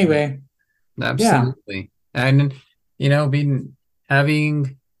 So Right. anyway, yeah. Absolutely. And being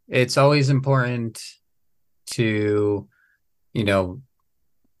having it's always important to, you know,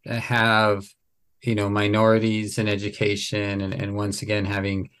 have, minorities in education and once again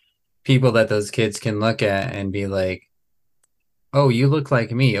having people that those kids can look at and be like, oh, you look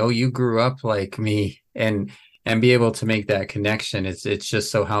like me. Oh, you grew up like me, and be able to make that connection. It's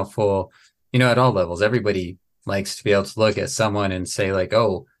just so helpful, at all levels. Everybody likes to be able to look at someone and say like,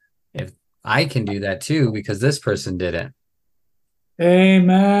 oh, if I can do that too because this person did it. Hey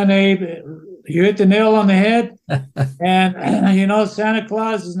man, hey, you hit the nail on the head. And Santa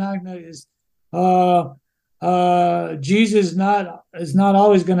Claus is not is uh Jesus is not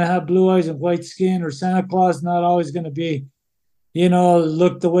always going to have blue eyes and white skin, or Santa Claus is not always going to be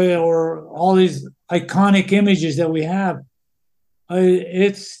look the way, or all these iconic images that we have.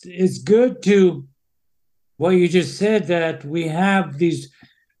 It's good to what you just said, that we have these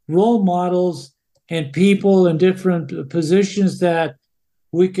role models and people in different positions that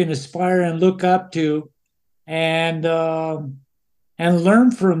we can aspire and look up to, and and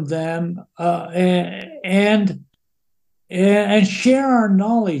learn from them, and share our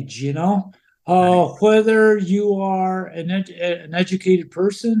knowledge. Right. Whether you are an educated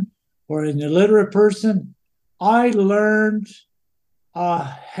person or an illiterate person, I learned a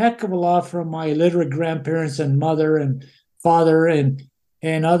heck of a lot from my illiterate grandparents and mother and father and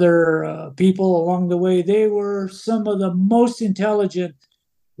other people along the way. They were some of the most intelligent,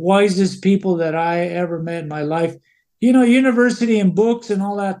 wisest people that I ever met in my life. University and books and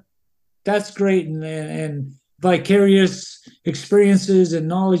all that, that's great, and vicarious experiences and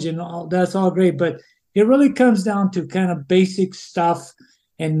knowledge and all that's all great. But it really comes down to kind of basic stuff,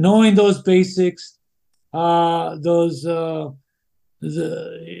 and knowing those basics those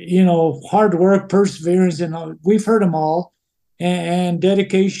hard work, perseverance, and we've heard them all, and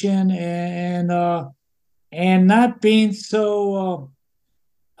dedication, and not being so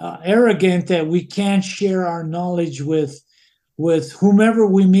arrogant that we can't share our knowledge with whomever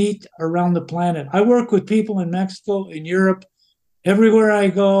we meet around the planet. I work with people in Mexico, in Europe, everywhere I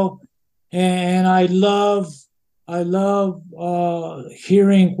go, and I love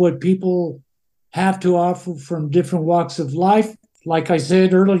hearing what people have to offer from different walks of life. Like I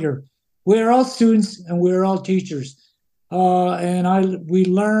said earlier, we're all students and we're all teachers, and I we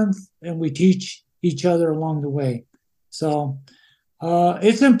learn and we teach each other along the way. So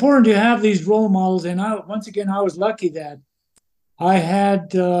it's important to have these role models. And once again, I was lucky that I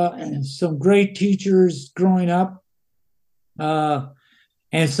had some great teachers growing up, uh,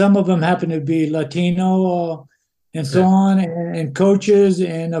 and some of them happen to be Latino, and so Right. on, and coaches,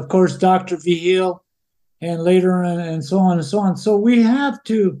 and of course, Dr. Vigil, and later, and so on and so on. So we have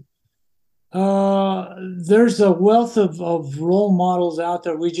to. There's a wealth of role models out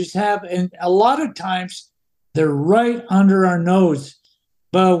there. We just have, and a lot of times they're right under our nose,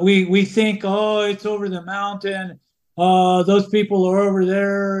 but we think, oh, it's over the mountain. Those people are over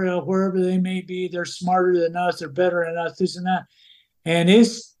there, wherever they may be. They're smarter than us. They're better than us. This and that, and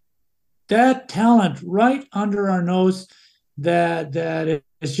it's that talent right under our nose that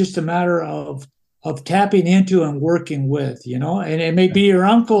it's just a matter of tapping into and working with, and it may be your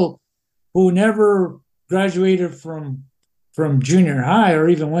uncle who never graduated from junior high or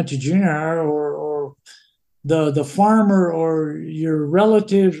even went to junior high, or the farmer, or your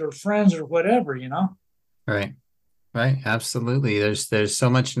relatives or friends or whatever. Right. Right. Absolutely. There's so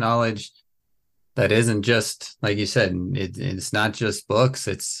much knowledge that isn't just like you said, it's not just books,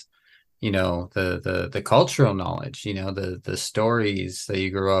 it's the cultural knowledge, the stories that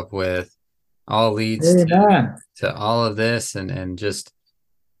you grew up with all leads Amen. to all of this, and just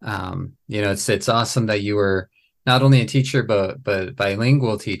it's awesome that you were not only a teacher but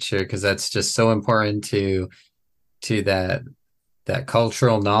bilingual teacher, because that's just so important to that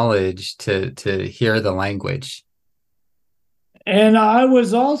cultural knowledge, to hear the language. And I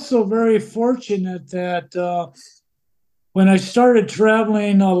was also very fortunate that when I started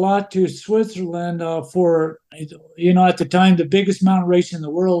traveling a lot to Switzerland, for, at the time, the biggest mountain race in the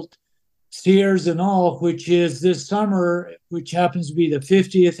world, Sierras and all, which is this summer, which happens to be the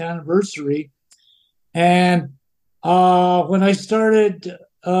 50th anniversary. And when I started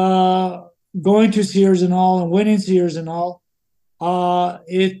going to Sierras and all and winning Sierras and all,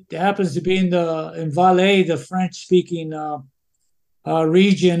 it happens to be in Valais, the French speaking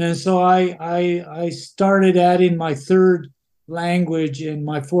region, and so I started adding my third language and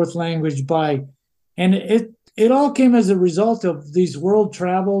my fourth language and it all came as a result of these world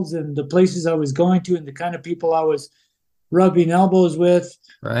travels and the places I was going to and the kind of people I was rubbing elbows with.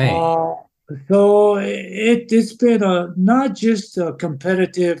 Right. Uh, so it's been not just a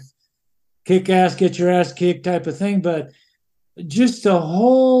competitive kick ass, get your ass kicked type of thing, but just a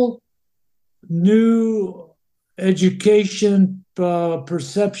whole new education,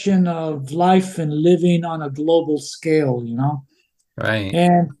 perception of life and living on a global scale. Right.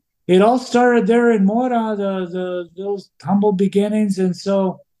 And it all started there in Mora, those humble beginnings. And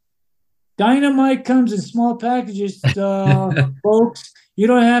so dynamite comes in small packages, folks. You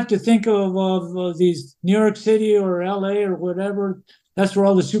don't have to think of these New York City or LA or whatever. That's where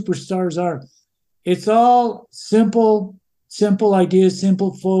all the superstars are. It's all simple ideas,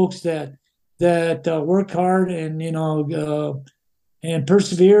 simple folks that worked hard and and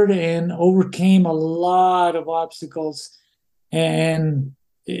persevered and overcame a lot of obstacles. And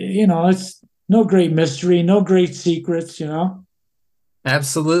it's no great mystery, no great secrets.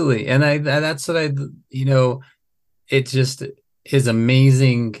 Absolutely. And that's what it just is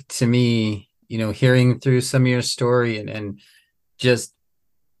amazing to me, hearing through some of your story, and just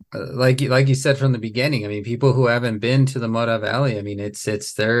like you said from the beginning. I mean, people who haven't been to the Mora Valley, I mean,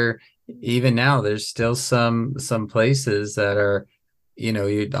 it's there even now. There's still some places that are,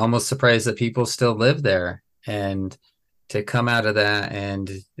 you'd almost surprised that people still live there. And to come out of that and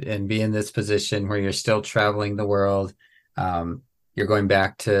be in this position where you're still traveling the world, you're going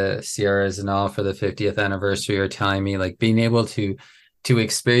back to Sierras and all for the 50th anniversary, or telling me, like, being able to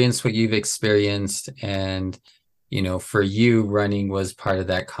experience what you've experienced, and for you, running was part of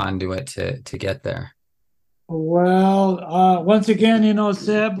that conduit to get there. Well, once again,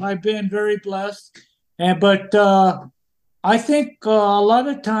 Seb, I've been very blessed, but I think a lot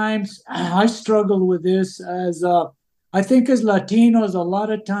of times I struggle with this as I think as Latinos, a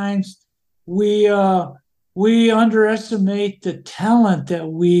lot of times we uh, we underestimate the talent that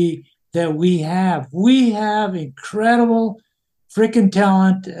we that we have. We have incredible freaking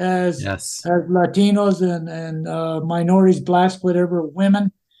talent Yes. as Latinos and minorities, blacks, whatever,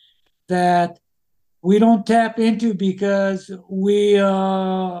 women that we don't tap into because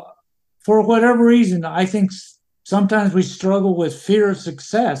for whatever reason, I think sometimes we struggle with fear of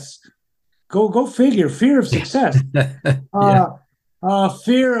success. Go figure, fear of success. Yeah. Uh,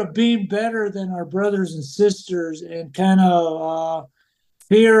 fear of being better than our brothers and sisters, and kind of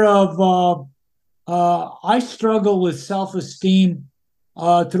fear of I struggle with self-esteem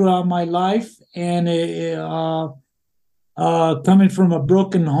throughout my life, and coming from a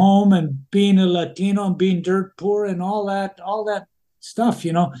broken home and being a Latino and being dirt poor and all that stuff,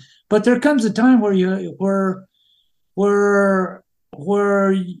 you know. But there comes a time where where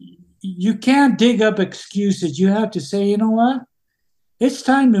where you can't dig up excuses. You have to say, you know what? It's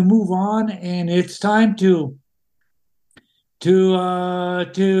time to move on, and it's time to uh,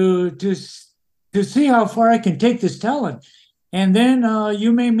 to to to see how far I can take this talent. And then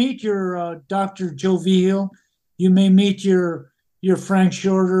you may meet your Dr. Joe Vigil, you may meet your Frank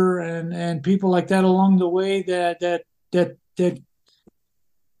Shorter and people like that along the way that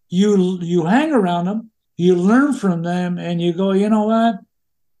you hang around them, you learn from them, and you go, you know what?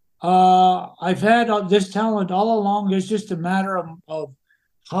 I've had this talent all along. It's just a matter of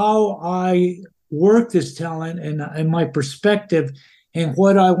how I work this talent and my perspective and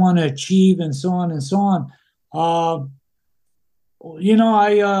what I want to achieve and so on and so on. Uh, you know,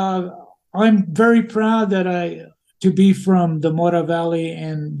 I'm very proud that I to be from the Mora Valley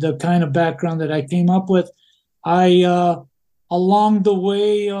and the kind of background that I came up with. I along the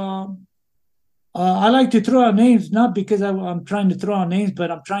way. I like to throw out names, not because I'm trying to throw out names,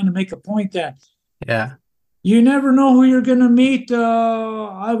 but I'm trying to make a point that Yeah. you never know who you're going to meet.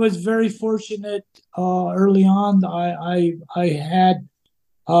 I was very fortunate early on. I had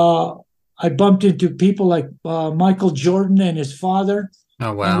uh, I bumped into people like Michael Jordan and his father,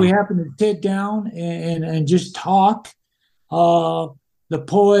 Oh, and we wow. happened to sit down and just talk. Uh, the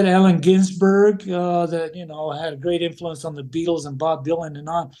poet Allen Ginsberg, that had a great influence on the Beatles and Bob Dylan and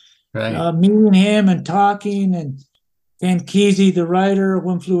on. Right. Meeting him and talking, and Kesey, the writer,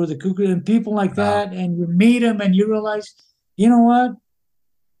 One Flew Over the Cuckoo, and people like Wow. that, and you meet them and you realize, you know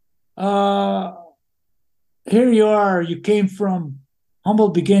what? Uh, Here you are. You came from humble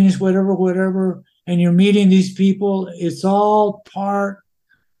beginnings, whatever, whatever, and you're meeting these people. It's all part,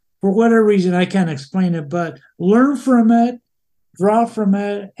 for whatever reason, I can't explain it, but learn from it, draw from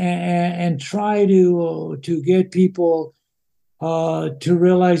it, and try to get people to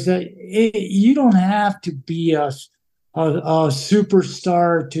realize that you don't have to be a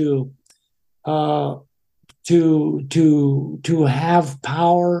superstar uh, to have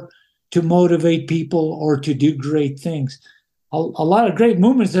power to motivate people or to do great things. A lot of great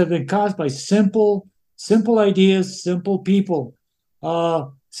movements have been caused by simple ideas, simple people.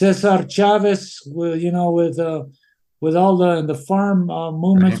 Cesar Chavez, with all the farm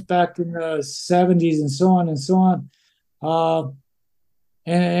movements Right. back in the 70s and so on and so on. Uh,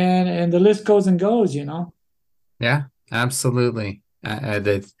 and the list goes and goes, you know. Yeah, absolutely.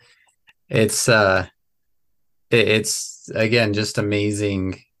 It's it's again just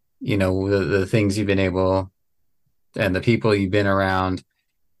amazing, the things you've been able and the people you've been around.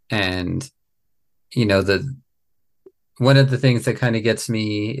 And the one of the things that kind of gets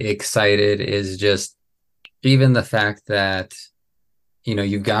me excited is just even the fact that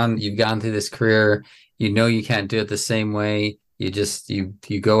you've gone through this career. You can't do it the same way.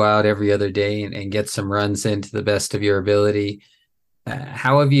 You go out every other day and get some runs in to the best of your ability.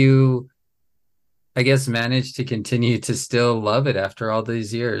 How have you, I guess, managed to continue to still love it after all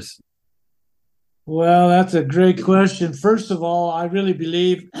these years? Well, that's a great question. First of all, I really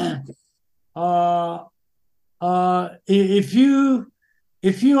believe uh, if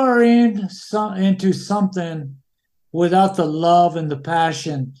you are into something without the love and the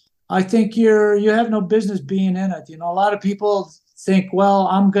passion, I think you have no business being in it. You know, a lot of people think, well,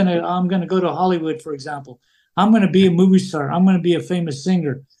 I'm gonna go to Hollywood, for example. I'm gonna be a movie star. I'm gonna be a famous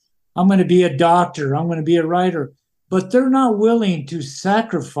singer. I'm gonna be a doctor. I'm gonna be a writer. But they're not willing to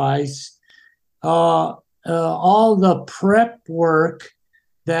sacrifice all the prep work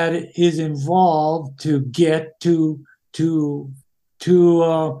that is involved to get to to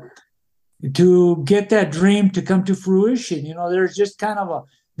uh, to get that dream to come to fruition. You know, there's just kind of a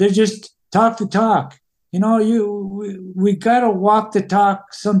they're just talk the talk. You know, we got to walk the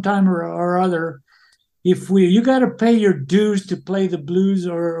talk sometime or other. If we You got to pay your dues to play the blues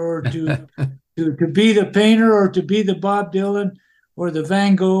or to be the painter or to be the Bob Dylan or the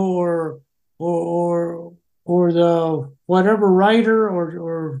Van Gogh or or the whatever writer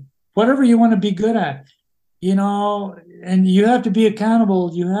or whatever you want to be good at, you know, and you have to be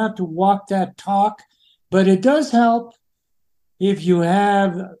accountable. You have to walk that talk, but it does help if you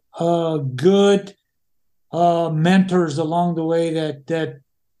have good mentors along the way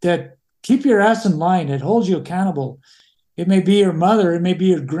that keep your ass in line. It holds you accountable. It may be your mother, it may be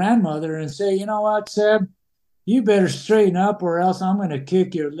your grandmother, and say, you know what, Seb, you better straighten up, or else I'm going to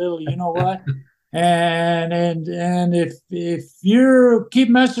kick your little, you know what. And if you keep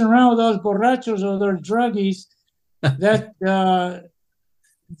messing around with those borrachos or those druggies, that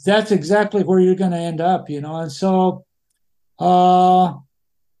that's exactly where you're going to end up, you know. And so uh,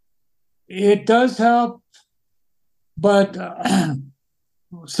 it does help, but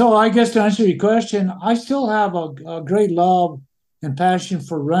so I guess to answer your question, I still have a great love and passion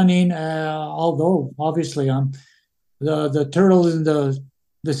for running. Although obviously I'm the turtles and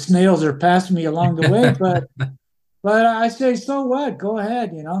the snails are passing me along the way, but I say, so what? Go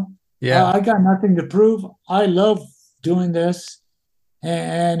ahead, you know. Yeah. I got nothing to prove. I love doing this,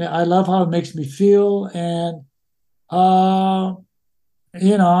 and I love how it makes me feel. And uh,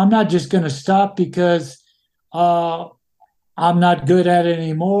 you know, I'm not just going to stop because uh, I'm not good at it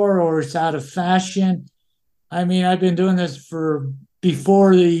anymore or it's out of fashion. I mean, I've been doing this for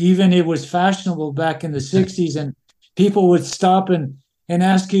before even it was fashionable back in the 60s, and people would stop and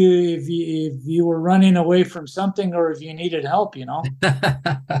ask you if you were running away from something or if you needed help, you know.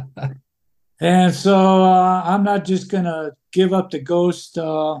 And so I'm not just going to give up the ghost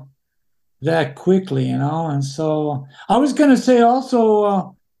that quickly, you know. And so I was going to say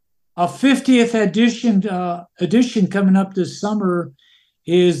also a 50th edition coming up this summer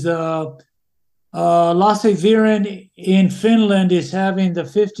is Lasse Viren in Finland is having the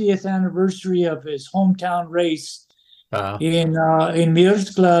 50th anniversary of his hometown race Wow. in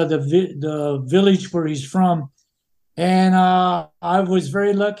Mierskla, the village where he's from. And I was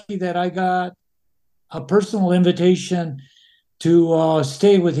very lucky that I got a personal invitation to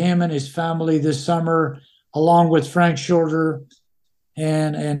stay with him and his family this summer, along with Frank Shorter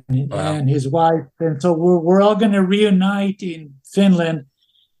Wow. and his wife. And so we're all going to reunite in Finland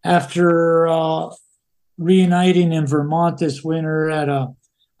after reuniting in Vermont this winter at a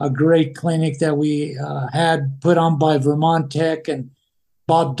great clinic that we had put on by Vermont Tech and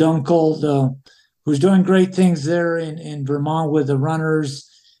Bob Dunkel, who's doing great things there in Vermont with the runners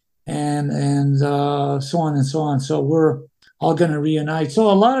and so on and so on. So we're all going to reunite.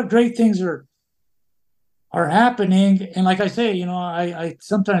 So a lot of great things are happening. And like I say, you know, I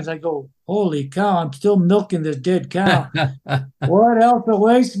sometimes I go, holy cow, I'm still milking this dead cow. What else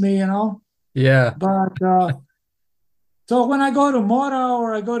awaits me, you know? Yeah. But so when I go to Mora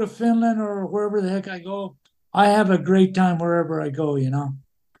or I go to Finland or wherever the heck I go, I have a great time wherever I go, you know.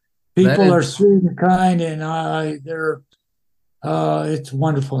 That People is, are sweet and kind and they're it's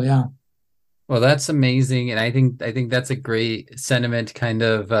wonderful, yeah. well, that's amazing. And I think that's a great sentiment to kind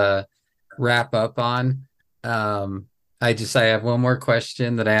of wrap up on. Um, I have one more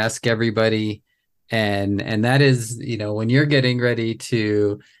question that I ask everybody, and that is, when you're getting ready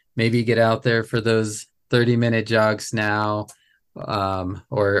to maybe get out there for those 30-minute jogs now,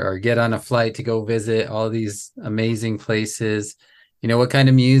 or get on a flight to go visit all these amazing places, what kind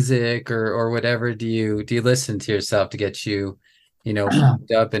of music or whatever do you listen to yourself to get you,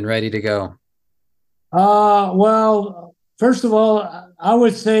 pumped up and ready to go? Well, first of all, I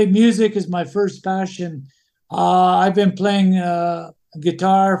would say music is my first passion. I've been playing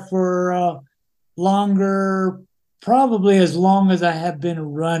guitar for longer, probably as long as I have been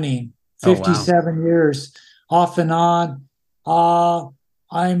running, Oh, wow. 57 years off and on. Uh,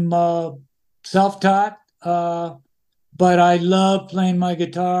 I'm self-taught, but I love playing my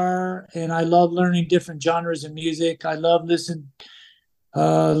guitar and I love learning different genres of music. I love listening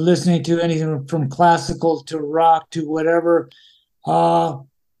to anything from classical to rock to whatever. Uh,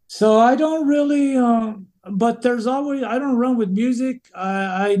 so I don't really, but there's always, I don't run with music.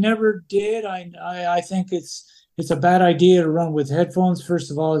 I never did. I think it's a bad idea to run with headphones.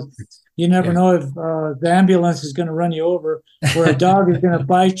 First of all, you never Yeah. know if the ambulance is going to run you over or a dog is going to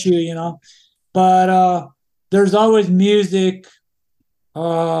bite you, you know. But there's always music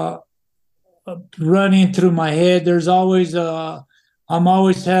uh, running through my head. I'm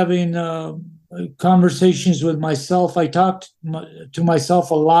always having conversations with myself. I talk to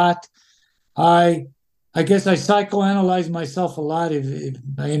myself a lot. I I guess I psychoanalyze myself a lot, if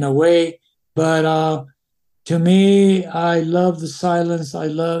in a way. But to me, I love the silence.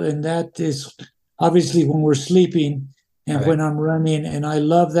 And that is obviously when we're sleeping and Right. when I'm running, and I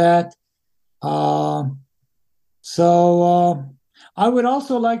love that. Uh, so I would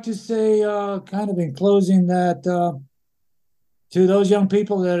also like to say, kind of in closing, that to those young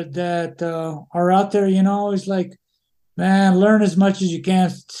people that are out there, it's like, man, learn as much as you can,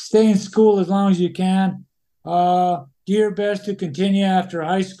 stay in school as long as you can. Do your best to continue after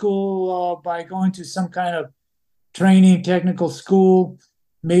high school by going to some kind of training, technical school,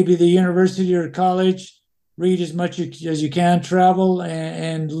 maybe the university or college. Read as much as you can, travel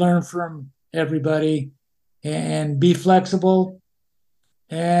and learn from everybody, and be flexible,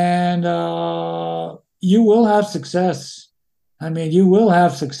 and you will have success. I mean, you will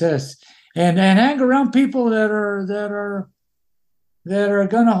have success, and hang around people that are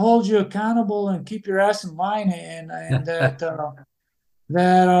going to hold you accountable and keep your ass in line, and that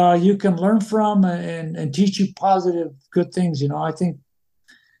you can learn from, and teach you positive, good things. I think,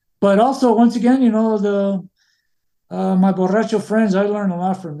 but also once again, the my borracho friends, I learn a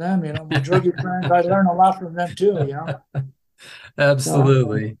lot from them. My druggy friends, I learn a lot from them too. So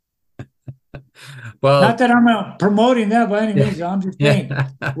Absolutely. Well, not that I'm promoting that by any yeah, means. I'm just saying yeah,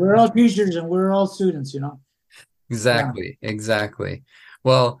 we're all teachers and we're all students. Yeah. exactly, exactly.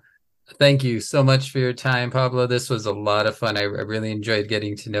 Well, thank you so much for your time, Pablo. This was a lot of fun. I really enjoyed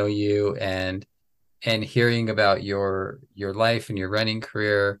getting to know you and hearing about your life and your running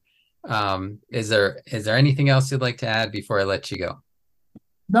career. Is there anything else you'd like to add before I let you go?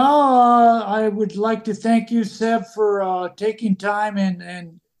 No, I would like to thank you, Seb, for taking time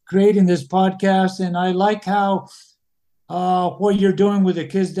and creating this podcast. And I like how what you're doing with the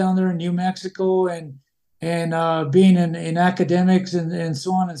kids down there in New Mexico, and being in academics, and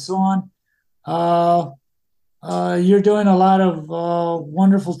so on and so on. Uh, you're doing a lot of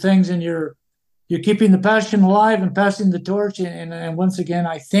wonderful things, and you're keeping the passion alive and passing the torch. And once again,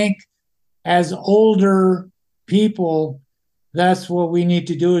 I think as older people, that's what we need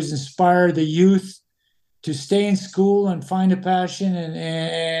to do, is inspire the youth to stay in school and find a passion,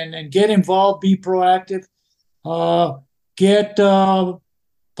 and get involved, be proactive, uh, get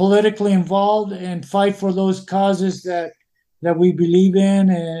politically involved, and fight for those causes that we believe in.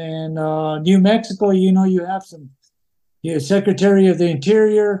 And New Mexico, you have some, Secretary of the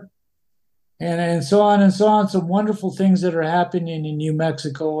Interior, and so on and so on. Some wonderful things that are happening in New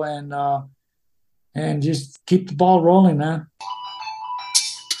Mexico, and just keep the ball rolling, man.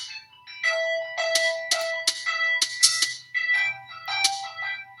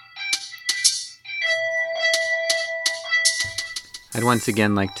 I'd once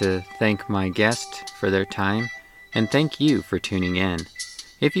again like to thank my guest for their time and thank you for tuning in.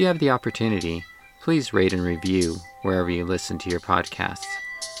 If you have the opportunity, please rate and review wherever you listen to your podcasts,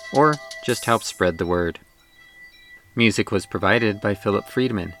 or just help spread the word. Music was provided by Philip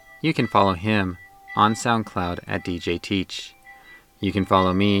Friedman. You can follow him on SoundCloud at DJ Teach. You can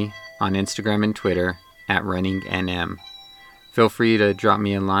follow me on Instagram and Twitter at RunningNM. Feel free to drop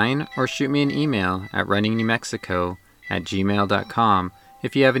me a line or shoot me an email at runningnewmexico@gmail.com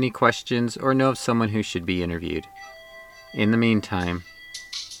if you have any questions or know of someone who should be interviewed. In the meantime,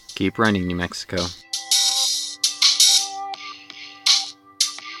 keep running, New Mexico.